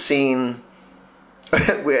there's a scene...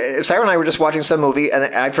 Sarah and I were just watching some movie,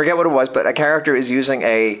 and I forget what it was, but a character is using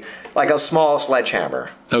a small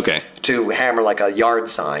sledgehammer. Okay. To hammer, like, a yard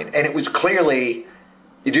sign. And it was clearly...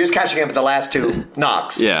 You're just catching him at the last two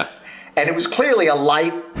knocks. Yeah. And it was clearly a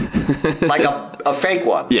light, like a fake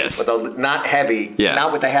one. Yes. With not heavy,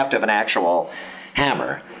 not with the heft of an actual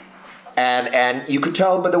hammer. And you could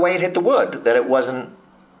tell by the way it hit the wood that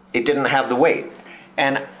it didn't have the weight.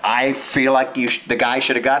 And I feel like the guy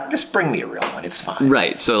should have just bring me a real one. It's fine.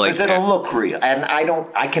 Right. So like, because it'll look real. And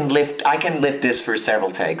I can lift this for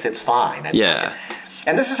several takes. It's fine. It's fine.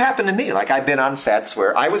 And this has happened to me. Like, I've been on sets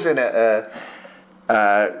where I was in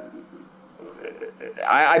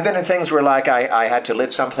I've been in things where like I had to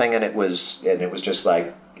lift something and it was just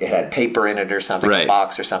like, it had paper in it or something, a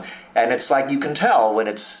box or something. And it's like, you can tell when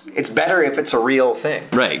it's better if it's a real thing.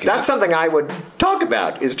 Right. That's something I would talk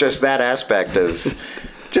about, is just that aspect of,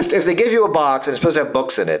 just if they give you a box and it's supposed to have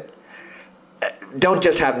books in it, don't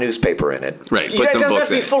just have newspaper in it. Right. It doesn't have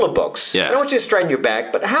to be full of books. Yeah. I don't want you to strain your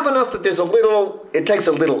back, but have enough that it takes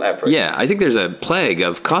a little effort. Yeah, I think there's a plague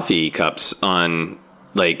of coffee cups on,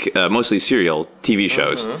 like, mostly serial TV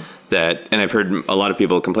shows. Mm-hmm. And I've heard a lot of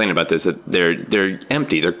people complain about this, that they're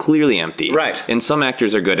empty. They're clearly empty. Right. And some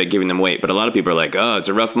actors are good at giving them weight, but a lot of people are like, oh, it's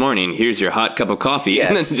a rough morning. Here's your hot cup of coffee. Yes.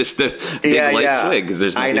 And then just a big light swig because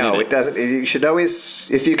there's nothing in it. It doesn't. You should always,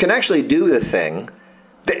 if you can actually do the thing,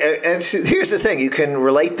 and here's the thing, you can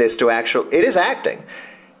relate this to it is acting.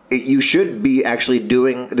 You should be actually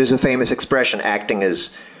doing, there's a famous expression, acting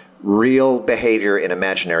is real behavior in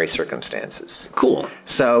imaginary circumstances. Cool.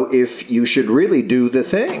 So if you should really do the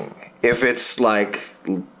thing, if it's like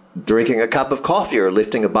drinking a cup of coffee or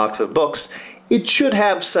lifting a box of books, it should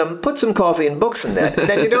have put some coffee and books in that. And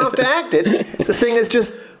then you don't have to act it. The thing is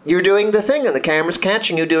just, you're doing the thing and the camera's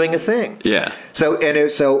catching you doing a thing. Yeah.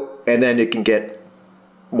 And then it can get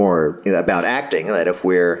more about acting, that if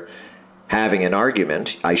we're having an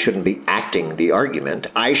argument, I shouldn't be acting the argument.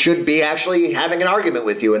 I should be actually having an argument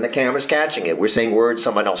with you and the camera's catching it. We're saying words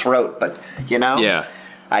someone else wrote, but, Yeah.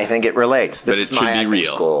 I think it relates. This is my acting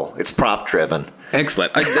school. It's prop driven.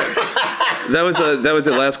 Excellent. That was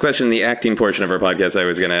the last question, the acting portion of our podcast I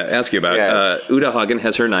was going to ask you about. Yes. Uta Hagen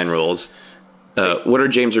has her 9 rules. What are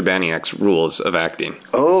James Urbaniak's rules of acting?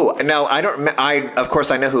 Oh, no, I don't. Of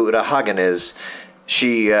course, I know who Uta Hagen is.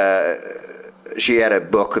 She had a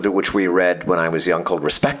book which we read when I was young called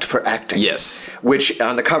Respect for Acting. Yes. Which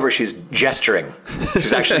on the cover she's gesturing.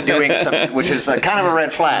 She's actually doing something, which is kind of a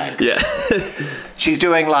red flag. Yeah. She's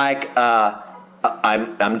doing like,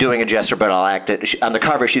 I'm doing a gesture, but I'll act it. On the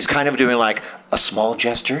cover, she's kind of doing like a small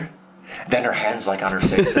gesture. Then her hand's like on her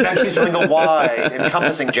face. And then she's doing a wide,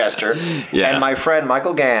 encompassing gesture. Yeah. And my friend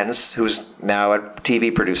Michael Gans, who's now a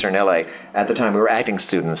TV producer in L.A., at the time we were acting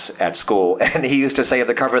students at school, and he used to say at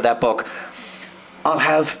the cover of that book, I'll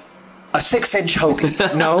have a 6-inch hoagie.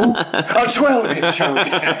 No, a 12-inch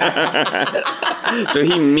hoagie. So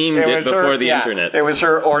he memed it before the internet. It was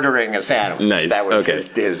her ordering a sandwich. Nice. That was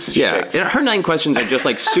his shtick. Her 9 questions are just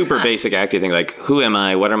like super basic acting things, like who am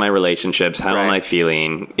I? What are my relationships? How am I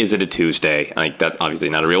feeling? Is it a Tuesday? Like that, obviously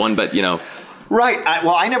not a real one, but Right.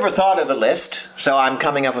 I never thought of a list, so I'm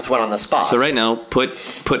coming up with one on the spot. So right now,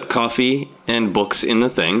 put coffee and books in the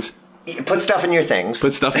things. Put stuff in your things.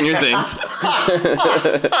 Put stuff in your things.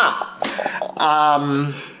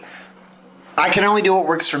 I can only do what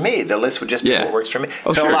works for me. The list would just be what works for me.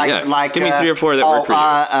 Oh, so sure, give me 3 or 4 that work for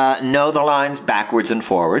you. Know the lines backwards and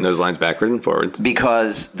forwards. Know the lines backwards and forwards.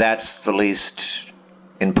 Because that's the least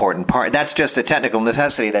important part. That's just a technical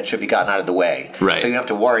necessity that should be gotten out of the way. Right. So you don't have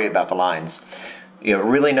to worry about the lines. You know,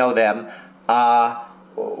 really know them.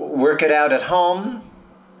 Work it out at home.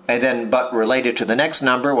 And then, but related to the next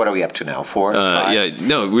number, what are we up to now? 4, 5? Yeah,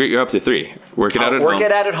 no, you're up to 3. Work it out at home. Work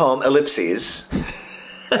it out at home, ellipses.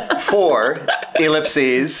 4,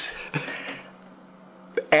 ellipses.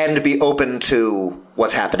 And be open to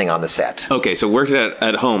what's happening on the set. Okay, so work it out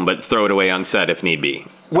at home, but throw it away on set if need be.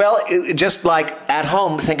 Well, just like at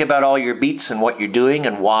home, think about all your beats and what you're doing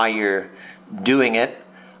and why you're doing it.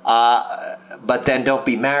 But then don't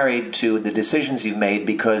be married to the decisions you've made,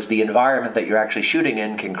 because the environment that you're actually shooting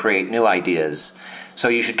in can create new ideas. So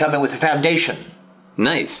you should come in with a foundation.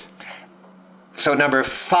 Nice. So number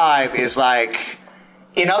 5 is like,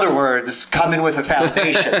 in other words, come in with a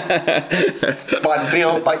foundation,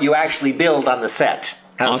 but you actually build on the set.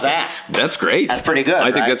 How's that? That's great. That's pretty good.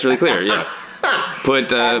 I think that's really clear. Yeah.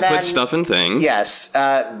 Put stuff in things. Yes.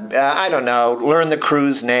 I don't know. Learn the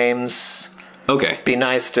crew's names. Okay. Be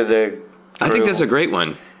nice to the crew. I think that's a great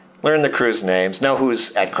one. Learn the crew's names. Know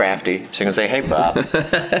who's at Crafty. So you can say, "Hey, Bob,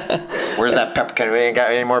 where's that pepper? Can we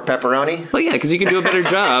got any more pepperoni?" Well, yeah, because you can do a better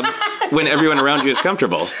job when everyone around you is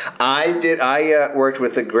comfortable. I worked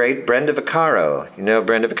with the great Brenda Vaccaro. You know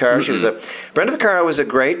Brenda Vaccaro? Mm-hmm. Brenda Vaccaro was a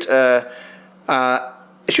great.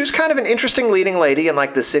 She was kind of an interesting leading lady in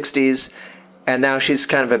like the '60s, and now she's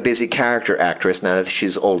kind of a busy character actress now that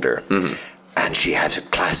she's older. Mm-hmm. And she has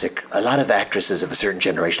a lot of actresses of a certain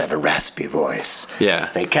generation have a raspy voice. Yeah.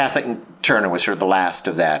 Kathleen Turner was sort of the last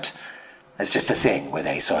of that. It's just a thing where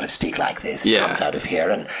they sort of speak like this. It comes out of here.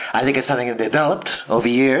 And I think it's something that developed over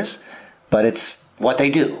years, but it's what they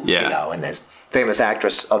do. Yeah. You know, and there's famous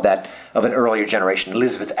actress of an earlier generation,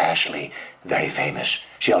 Elizabeth Ashley, very famous.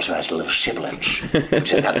 She also has a little sibilance,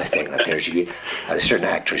 which is another thing that there's certain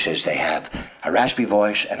actresses, they have a raspy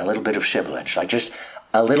voice and a little bit of sibilance, like just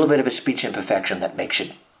a little bit of a speech imperfection that makes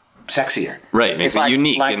it sexier. Right, makes it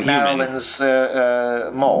unique and human. Like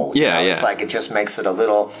Marilyn's mole. Yeah, yeah. It's like it just makes it a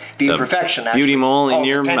little... The imperfection actually beauty mole in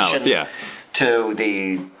your attention mouth, yeah. to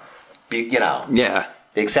the, Yeah.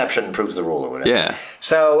 The exception proves the rule or whatever. Yeah.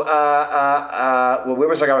 So, where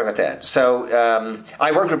was I going with that? So,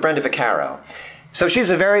 I worked with Brenda Vaccaro. So she's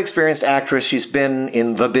a very experienced actress. She's been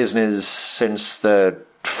in the business since the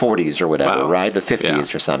 40s or whatever, right? The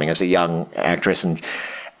 50s or something, as a young actress.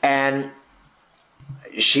 And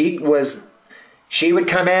she would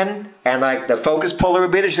come in, and like the focus puller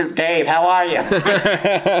would be there. She said, "Dave, how are you?"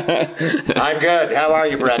 "I'm good. How are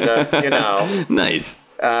you, Brenda?" You know. Nice.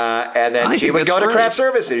 And then she would go to craft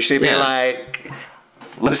services. She'd be like,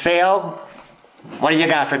 "Lucille, what do you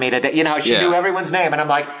got for me today?" You know, she knew everyone's name, and I'm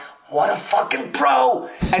like, what a fucking pro.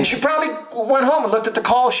 And she probably went home and looked at the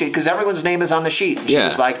call sheet because everyone's name is on the sheet. And she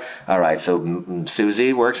was like, all right, so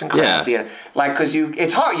Susie works in craft. Yeah. Like, because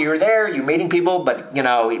it's hard. You're there, you're meeting people, but, you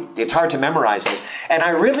know, it's hard to memorize this. And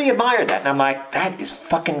I really admire that. And I'm like, that is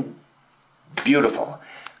fucking beautiful.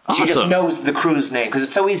 Awesome. She just knows the crew's name because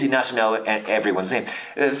it's so easy not to know everyone's name.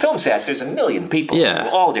 Film sets, there's a million people,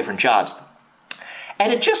 all different jobs.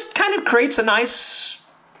 And it just kind of creates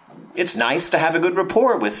it's nice to have a good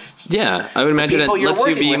rapport with I would imagine people it lets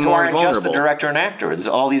you be more vulnerable. Who aren't just the director and actor. There's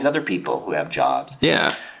all these other people who have jobs.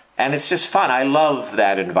 Yeah. And it's just fun. I love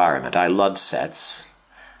that environment. I love sets.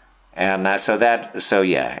 And so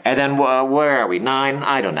yeah. And then where are we? 9?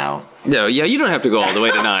 I don't know. No, you don't have to go all the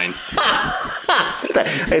way to 9.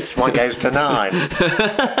 This one goes to 9.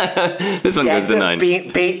 This one goes to 9.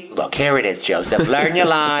 Look, here it is, Joseph. Learn your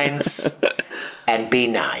lines. And be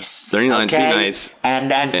nice. Learn your lines, be nice.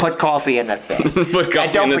 And put coffee in the thing.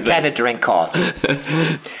 And don't pretend to drink coffee.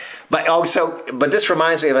 But this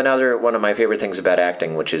reminds me of another one of my favorite things about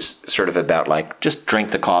acting, which is sort of about like just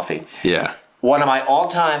drink the coffee. Yeah. One of my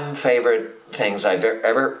all-time favorite things I've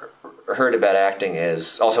ever heard about acting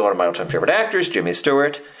is also one of my all-time favorite actors, Jimmy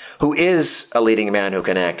Stewart, who is a leading man who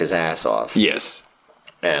can act his ass off. Yes.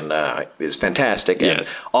 And is fantastic. And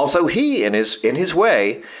yes. Also, he in his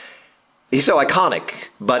way. He's so iconic,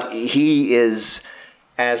 but he is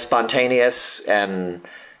as spontaneous and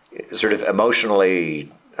sort of emotionally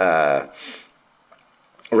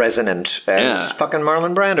resonant as fucking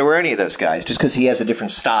Marlon Brando or any of those guys, just because he has a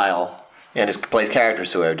different style and plays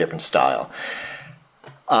characters who have a different style.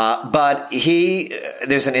 But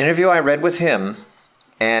there's an interview I read with him,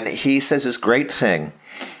 and he says this great thing.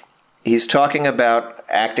 He's talking about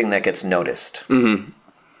acting that gets noticed. Mm-hmm.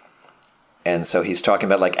 And so he's talking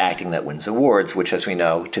about like acting that wins awards, which, as we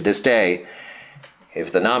know, to this day,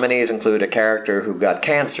 if the nominees include a character who got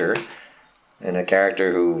cancer, and a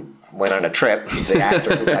character who went on a trip, the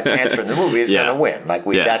actor who got cancer in the movie is going to win. Like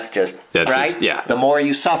that's just right. The more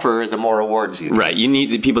you suffer, the more awards you get. Right.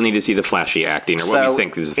 People need to see the flashy acting or what we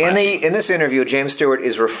think is flashy. In this interview, James Stewart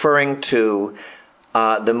is referring to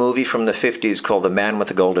the movie from the 50s called The Man with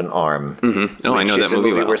the Golden Arm. Mm-hmm. Oh, I know that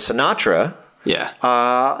movie well. Where Sinatra,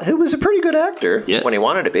 who was a pretty good actor when he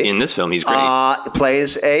wanted to be. In this film, he's great.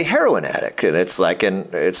 Plays a heroin addict, and it's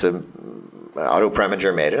a Otto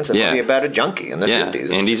Preminger made it. It's a movie about a junkie in the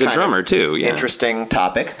 50s. And he's a drummer, too. Yeah. Interesting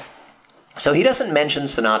topic. So he doesn't mention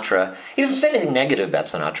Sinatra. He doesn't say anything negative about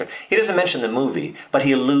Sinatra. He doesn't mention the movie, but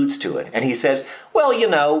he alludes to it. And he says, well,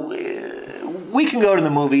 we can go to the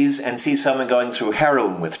movies and see someone going through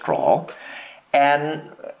heroin withdrawal.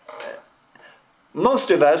 And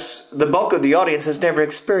most of us, the bulk of the audience, has never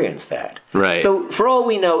experienced that. Right. So for all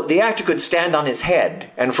we know, the actor could stand on his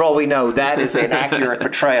head, and for all we know, that is an accurate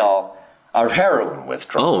portrayal of heroin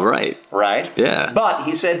withdrawal. Oh, right. Right? Yeah. But,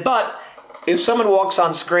 he said, if someone walks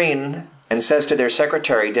on screen and says to their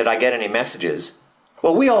secretary, did I get any messages?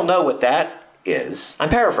 Well, we all know what that is. I'm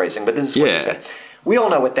paraphrasing, but this is what he said. We all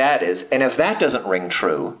know what that is, and if that doesn't ring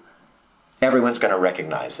true, everyone's going to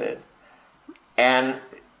recognize it. And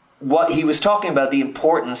what he was talking about, the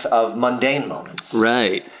importance of mundane moments.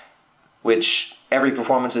 Right. Which every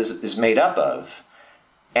performance is made up of.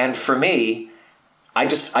 And for me,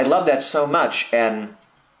 I love that so much, and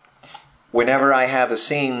whenever I have a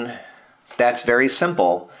scene that's very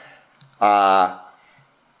simple, part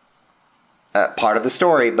of the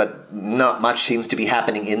story, but not much seems to be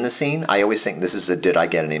happening in the scene, I always think this is a did I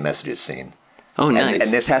get any messages scene. Oh, nice.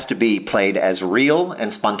 And this has to be played as real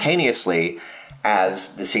and spontaneously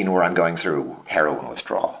as the scene where I'm going through heroin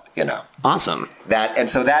withdrawal, Awesome.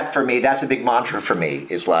 So that for me, that's a big mantra for me,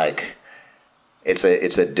 is like, it's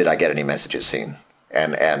a did I get any messages scene.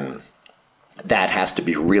 And that has to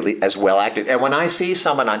be really as well acted. And when I see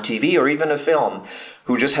someone on TV or even a film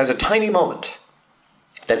who just has a tiny moment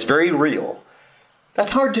that's very real,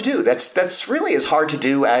 that's hard to do. That's really as hard to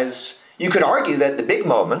do as you could argue that the big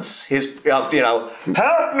moments, help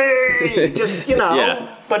me, just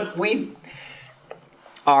but we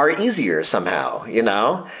are easier somehow,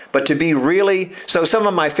 But to be really so, some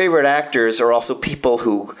of my favorite actors are also people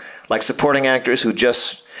who, like supporting actors who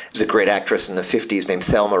just. There's a great actress in the 50s named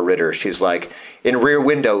Thelma Ritter. She's like, in Rear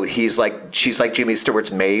Window, she's like Jimmy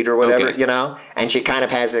Stewart's maid or whatever, And she kind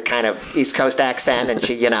of has a kind of East Coast accent, and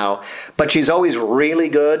she, but she's always really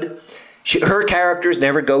good. Her characters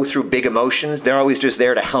never go through big emotions. They're always just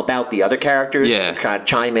there to help out the other characters, kind of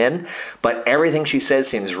chime in. But everything she says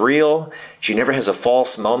seems real. She never has a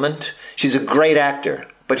false moment. She's a great actor,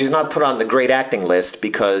 but she's not put on the great acting list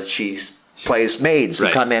because she's plays maids who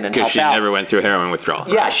come in and help out. Because she never went through heroin withdrawal.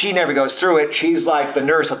 Yeah, she never goes through it. She's like the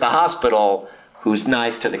nurse at the hospital who's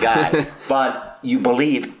nice to the guy. But you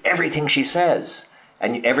believe everything she says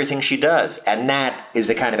and everything she does. And that is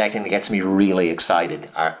the kind of acting that gets me really excited.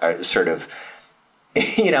 Are sort of,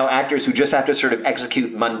 actors who just have to sort of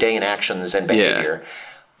execute mundane actions and behavior.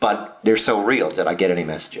 But they're so real that I get any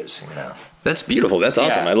messages, That's beautiful. That's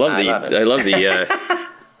awesome. I love the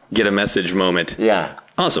get a message moment. Yeah.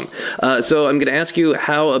 Awesome. So I'm going to ask you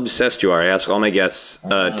how obsessed you are. I ask all my guests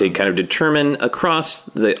to kind of determine across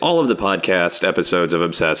all of the podcast episodes of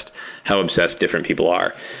Obsessed how obsessed different people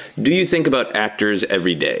are. Do you think about actors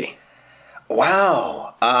every day?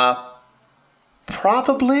 Wow.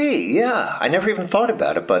 Probably, yeah. I never even thought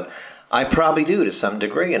about it, but I probably do to some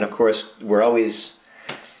degree. And of course, we're always...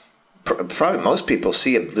 Probably most people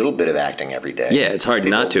see a little bit of acting every day. Yeah, it's hard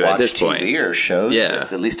not to at this point. TV or shows,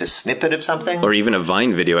 at least a snippet of something, or even a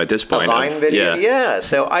Vine video at this point. A Vine video, yeah.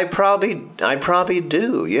 So I probably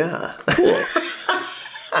do, yeah. Cool.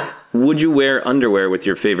 Would you wear underwear with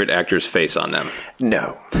your favorite actor's face on them?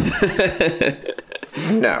 No.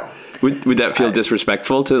 No. Would that feel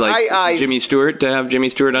disrespectful to Jimmy Stewart to have Jimmy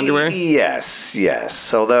Stewart underwear?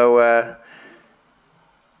 Yes. Although.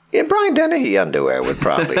 Yeah, Brian Dennehy underwear would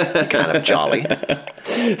probably be kind of jolly.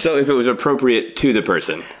 So if it was appropriate to the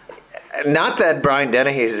person. Not that Brian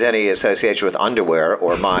Dennehy has any association with underwear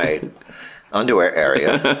or my underwear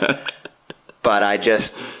area. But I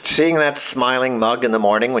just, seeing that smiling mug in the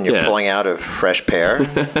morning when you're pulling out a fresh pair,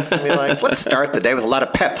 you're like, let's start the day with a lot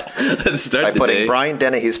of pep. By putting Brian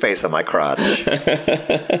Dennehy's face on my crotch.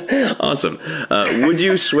 Awesome. Would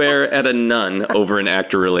you swear at a nun over an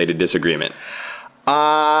actor-related disagreement?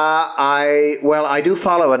 I do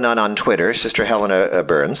follow a nun on Twitter, Sister Helena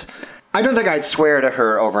Burns. I don't think I'd swear to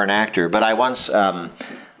her over an actor, but I once, a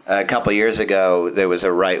couple years ago, there was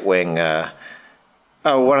a right-wing,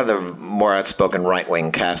 one of the more outspoken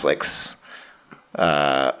right-wing Catholics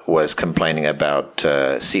was complaining about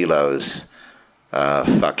CeeLo's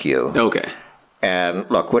Fuck You. Okay. And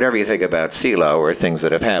look, whatever you think about CeeLo or things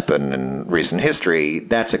that have happened in recent history,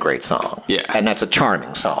 that's a great song. Yeah. And that's a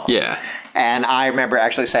charming song. Yeah. And I remember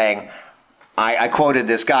actually saying, I quoted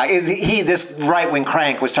this guy. This right-wing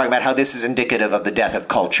crank was talking about how this is indicative of the death of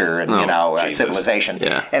culture and civilization.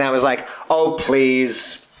 Yeah. And I was like, "Oh,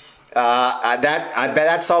 please." I bet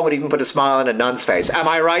that song would even put a smile on a nun's face. Am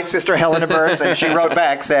I right, Sister Helena Burns? And she wrote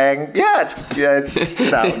back saying, "Yeah, it's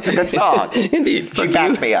a good song." Indeed. She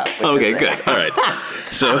backed me up. Okay, good. All right.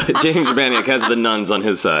 So James Urbaniak has the nuns on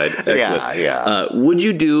his side. Excellent. Yeah. Would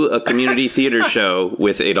you do a community theater show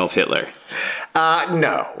with Adolf Hitler?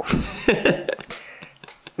 No.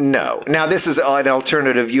 No. Now, this is an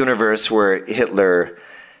alternative universe where Hitler...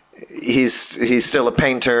 He's still a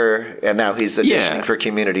painter, and now he's auditioning for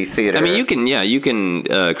community theater. I mean, you can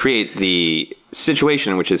create the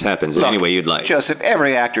situation in which this happens in any way you'd like. Joseph,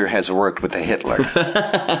 every actor has worked with a Hitler.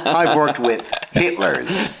 I've worked with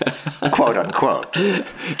Hitlers, quote unquote.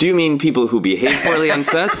 Do you mean people who behave poorly on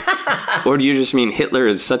set? Or do you just mean Hitler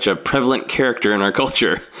is such a prevalent character in our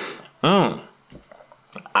culture? I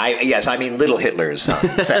mean little Hitlers on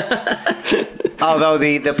sets. Although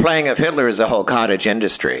the playing of Hitler is a whole cottage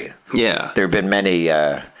industry. Yeah. There have been many...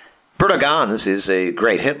 Bruno Ganz is a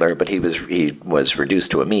great Hitler, but he was reduced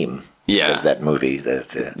to a meme. Yeah. Because that movie...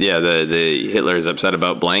 the Hitler is upset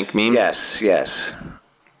about blank meme? Yes.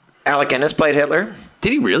 Alec Guinness played Hitler.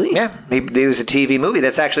 Did he really? Yeah. There was a TV movie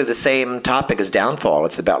that's actually the same topic as Downfall.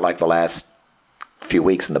 It's about like the last few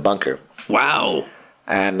weeks in the bunker. Wow.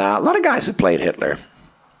 And a lot of guys have played Hitler.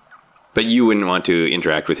 But you wouldn't want to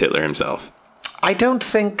interact with Hitler himself? I don't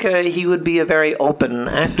think he would be a very open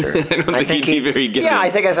actor. I don't think he'd be very giving. Yeah, I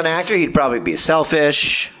think as an actor he'd probably be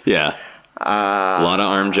selfish. Yeah. A lot of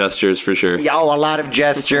arm gestures for sure. Yeah, a lot of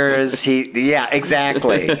gestures.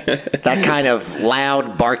 Exactly. That kind of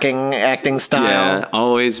loud barking acting style. Yeah,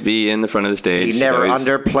 always be in the front of the stage. He'd never always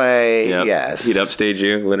underplay. Yep. Yes. He'd upstage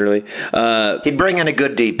you, literally. He'd bring in a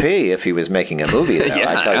good DP if he was making a movie, though.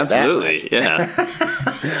 Yeah, I tell you absolutely.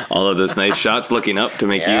 Yeah. All of those nice shots looking up to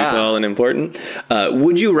make you tall and important.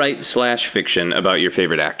 Would you write /fiction about your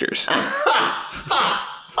favorite actors?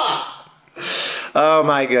 Oh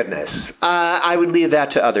my goodness! I would leave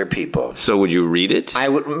that to other people. So would you read it? I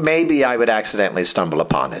would accidentally stumble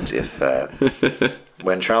upon it if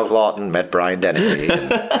when Charles Laughton met Brian Dennehy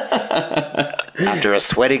after a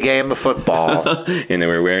sweaty game of football, and they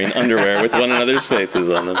were wearing underwear with one another's faces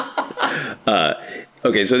on them.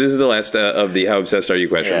 Okay, so this is the last of the How Obsessed Are You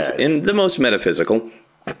questions. Yes. In the most metaphysical,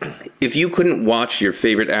 if you couldn't watch your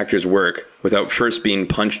favorite actor's work without first being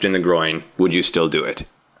punched in the groin, would you still do it?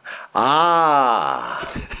 Oh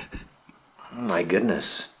my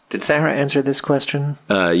goodness. Did Sarah answer this question?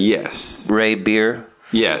 Yes. Ray Beer?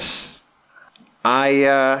 Yes.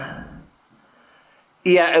 Yeah,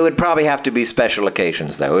 it would probably have to be special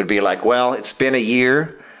occasions, though. It would be like, well, it's been a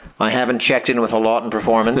year. I haven't checked in with a Laughton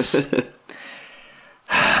performance.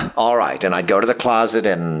 All right. And I'd go to the closet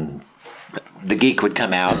and the geek would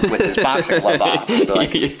come out with his boxing glove on. He'd be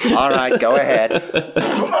like, all right, go ahead.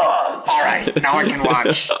 All right, now I can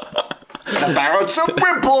watch The Barretts of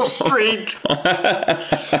Wimple Street.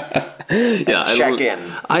 Check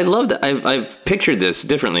in. I love that. I've pictured this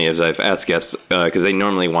differently as I've asked guests, because they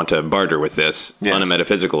normally want to barter with this on a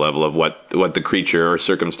metaphysical level of what the creature or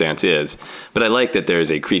circumstance is. But I like that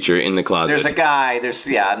there's a creature in the closet. There's a guy,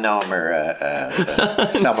 a gnome or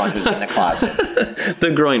someone who's in the closet.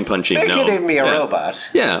 The groin punching gnome. They could even be a robot.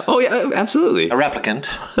 Yeah. Oh, yeah, absolutely. A replicant,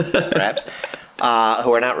 perhaps.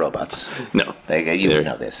 Who are not robots. No. You would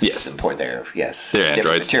know this. Yes. It's important. They're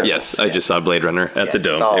androids. Yes. I just saw Blade Runner at the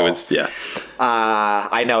Dome. It was,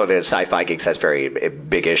 I know the sci-fi geeks has very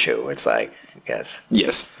big issue. It's like, yes.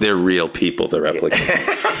 Yes. They're real people, the replicants.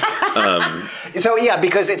 So,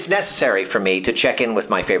 because it's necessary for me to check in with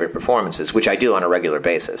my favorite performances, which I do on a regular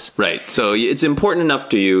basis. Right. So it's important enough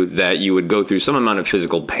to you that you would go through some amount of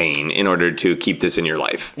physical pain in order to keep this in your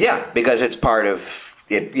life. Yeah, because it's part of...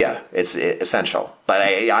 it's essential. But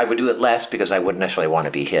I would do it less because I wouldn't necessarily want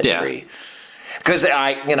to be hit. Because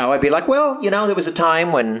I'd be like, well, there was a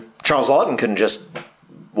time when Charles Laughton couldn't just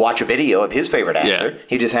watch a video of his favorite actor.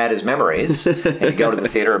 He just had his memories. And he'd go to the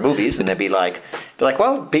theater or movies, and they'd be like,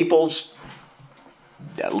 well, people's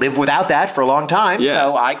live without that for a long time,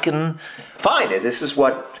 so I can find it. This is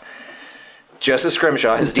what Joseph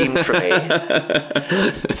Scrimshaw has deemed for me.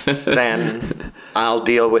 Then I'll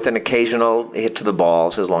deal with an occasional hit to the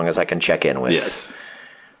balls as long as I can check in with. Yes.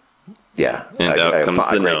 Yeah. And out comes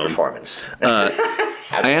the great gnome. Performance. I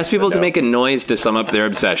ask people to make a noise to sum up their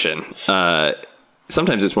obsession.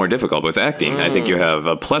 sometimes it's more difficult with acting. I think you have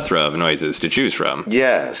a plethora of noises to choose from.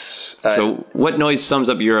 Yes. So what noise sums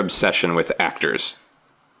up your obsession with actors?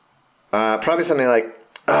 Probably something like,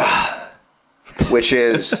 which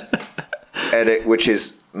is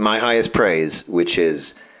my highest praise, which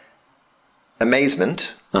is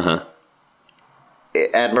amazement,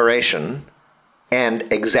 admiration, and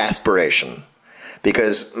exasperation.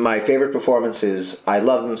 Because my favorite performances, I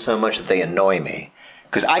love them so much that they annoy me.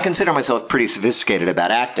 Because I consider myself pretty sophisticated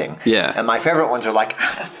about acting. Yeah. And my favorite ones are like,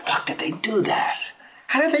 how the fuck did they do that?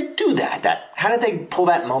 How did they do that? How did they pull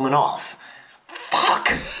that moment off? Fuck.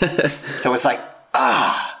 So it's like,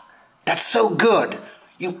 that's so good.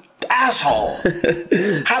 You asshole.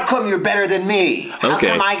 How come you're better than me? How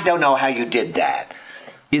come I don't know how you did that?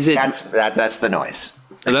 Is it? That's the noise.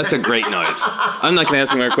 That's a great noise. I'm not going to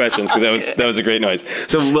ask more questions because that was a great noise.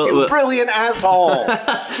 So, you brilliant asshole.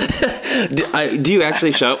 Do you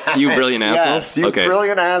actually shout, "You brilliant asshole"? Yes, you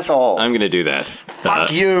brilliant asshole. I'm going to do that.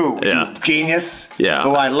 Fuck you genius. Yeah.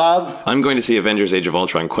 Who I love. I'm going to see Avengers: Age of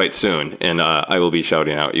Ultron quite soon, and I will be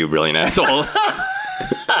shouting out, "You brilliant asshole."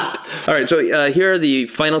 All right, so here are the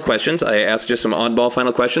final questions. I asked just some oddball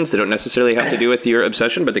final questions. They don't necessarily have to do with your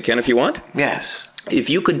obsession, but they can if you want. Yes.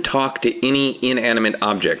 If you could talk to any inanimate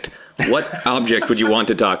object, what object would you want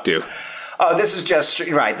to talk to? Oh, this is just,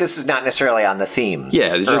 right, this is not necessarily on the theme.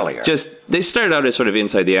 Yeah, earlier. They started out as sort of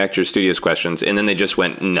inside the Actors Studios questions, and then they just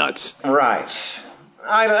went nuts. Right.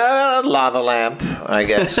 Lava lamp, I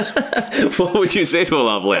guess. What would you say to a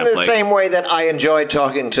lava lamp? In the same way that I enjoy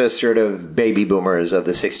talking to sort of baby boomers of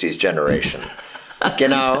the 60s generation. You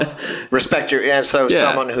know, respect your, and so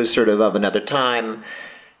someone who's sort of another time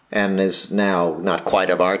and is now not quite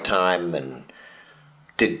of our time. And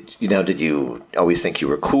did you always think you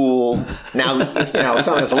were cool? Now, if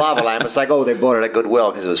someone has a lava lamp, it's like, oh, they bought it at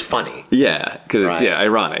Goodwill because it was funny. Yeah, because it's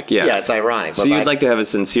ironic. Yeah, it's ironic. So you'd like to have a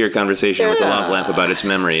sincere conversation with the lava lamp about its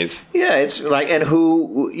memories. Yeah, it's like, and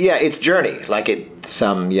its journey. Like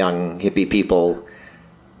some young hippie people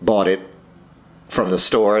bought it from the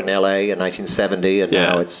store in L.A. in 1970, and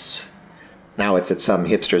now it's at some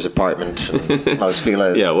hipster's apartment in Los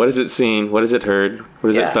Feliz. Yeah, what has it seen? What has it heard?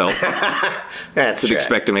 What has it felt? That's Should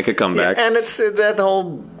expect to make a comeback. Yeah, and it's that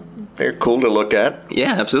whole, they're cool to look at.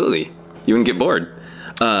 Yeah, absolutely. You wouldn't get bored.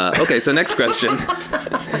 Okay, so next question.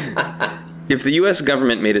 If the U.S.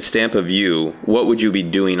 government made a stamp of you, what would you be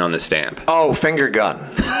doing on the stamp? Oh, finger gun.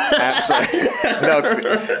 Absolutely.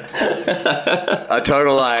 A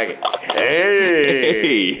total like,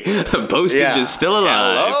 hey. Postage is still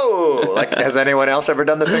alive. Hello. Like, has anyone else ever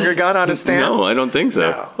done the finger gun on a stamp? No, I don't think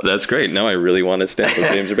so. No. That's great. Now I really want a stamp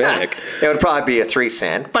with James Urbaniak. It would probably be a 3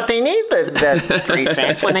 cent, but they need the 3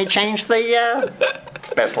 cents when they change the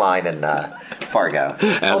best line in Fargo.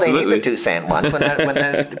 Absolutely. Oh, they need the 2 cent ones when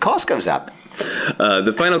the cost goes up.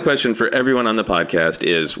 The final question for everyone on the podcast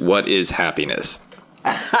is, what is happiness?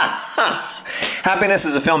 Happiness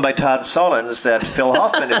is a film by Todd Solondz that Phil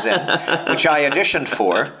Hoffman is in, which I auditioned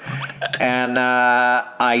for, and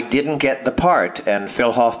I didn't get the part, and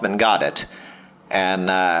Phil Hoffman got it, and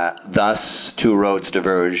thus two roads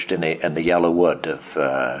diverged in the yellow wood of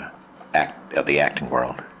the acting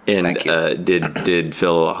world. And Thank you. Did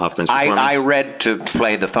Phil Hoffman's performance? I read to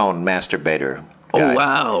play the phone masturbator guy. Oh,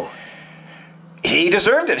 wow. He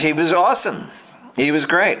deserved it. He was awesome. He was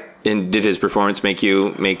great. And did his performance make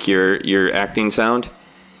your acting sound?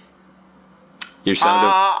 Your sound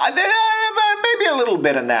of... Maybe a little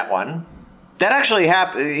bit in that one. That actually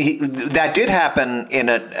happened. That did happen in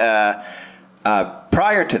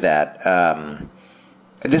prior to that.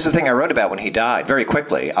 This is the thing I wrote about when he died. Very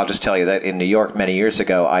quickly, I'll just tell you that in New York many years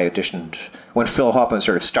ago, I auditioned when Phil Hoffman was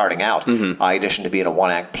sort of starting out. Mm-hmm. I auditioned to be in a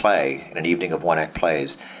one-act play, in an evening of one-act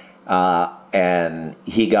plays. And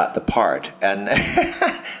he got the part. And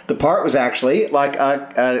the part was actually like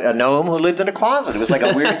a gnome who lived in a closet. It was like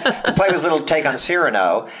a weird... The play was a little take on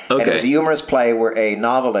Cyrano. Okay. And it was a humorous play where a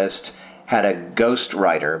novelist had a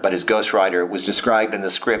ghostwriter, but his ghostwriter was described in the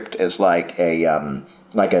script as like a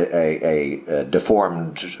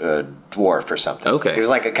deformed dwarf or something. Okay. He was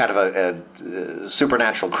like a kind of a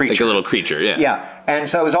supernatural creature. Like a little creature, yeah. Yeah. And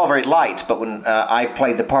so it was all very light, but when I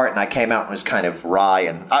played the part and I came out and was kind of wry,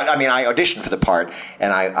 and I auditioned for the part,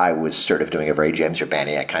 and I was sort of doing a very James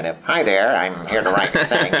Urbaniak kind of, hi there, I'm here to write the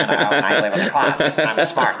thing, and I live in the closet, and I'm a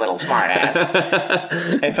smart little smartass.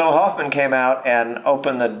 And Phil Hoffman came out and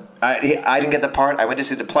opened the... I didn't get the part. I went to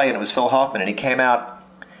see the play, and it was Phil Hoffman, and he came out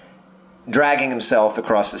dragging himself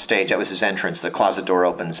across the stage. That was his entrance. The closet door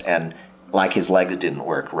opens, and like his legs didn't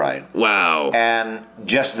work right. Wow. And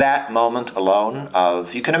just that moment alone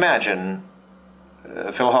of, you can imagine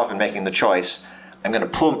Phil Hoffman making the choice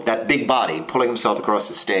pull that big body, pulling himself across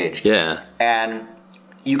the stage. Yeah. And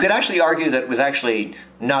you could actually argue that it was actually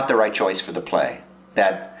not the right choice for the play.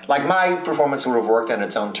 That, like, my performance would have worked on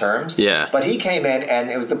its own terms. Yeah. But he came in,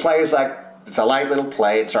 and the play is like, it's a light little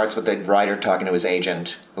play. It starts with the writer talking to his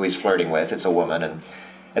agent, who he's flirting with. It's a woman, and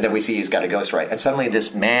then we see he's got a ghostwriter. And suddenly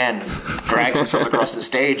this man drags himself across the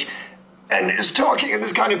stage and is talking in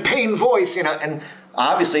this kind of pained voice, and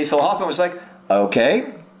obviously Phil Hoffman was like,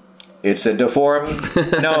 okay, it's a deformed,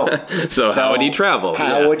 no. So how would he travel?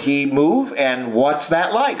 How would he move, and what's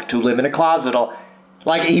that like, to live in a closet?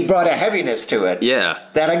 Like, he brought a heaviness to it. Yeah.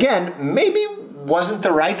 That, again, maybe wasn't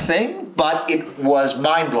the right thing, but it was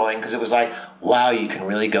mind-blowing, because it was like, wow, you can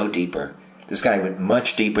really go deeper. This guy went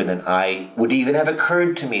much deeper than I would even have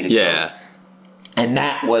occurred to me to go. And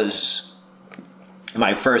that was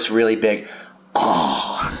my first really big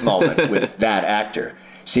moment with that actor.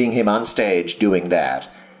 Seeing him on stage doing that,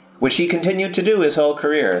 which he continued to do his whole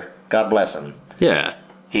career. God bless him. Yeah.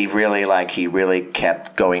 He really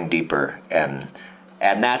kept going deeper, and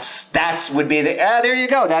that's would be the there you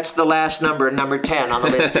go. That's the last number 10 on the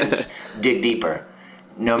list is dig deeper.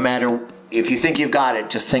 No matter if you think you've got it,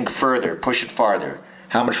 just think further, push it farther.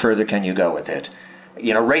 How much further can you go with it?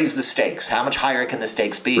 Raise the stakes. How much higher can the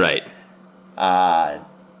stakes be? Right.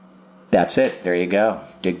 That's it. There you go.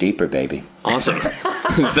 Dig deeper, baby. Awesome.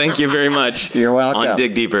 Thank you very much. You're welcome. On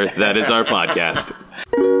Dig Deeper, that is our podcast.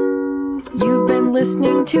 You've been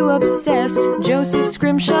listening to Obsessed. Joseph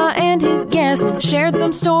Scrimshaw and his guest shared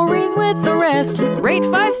some stories with the rest. Rate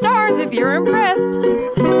 5 stars if you're impressed.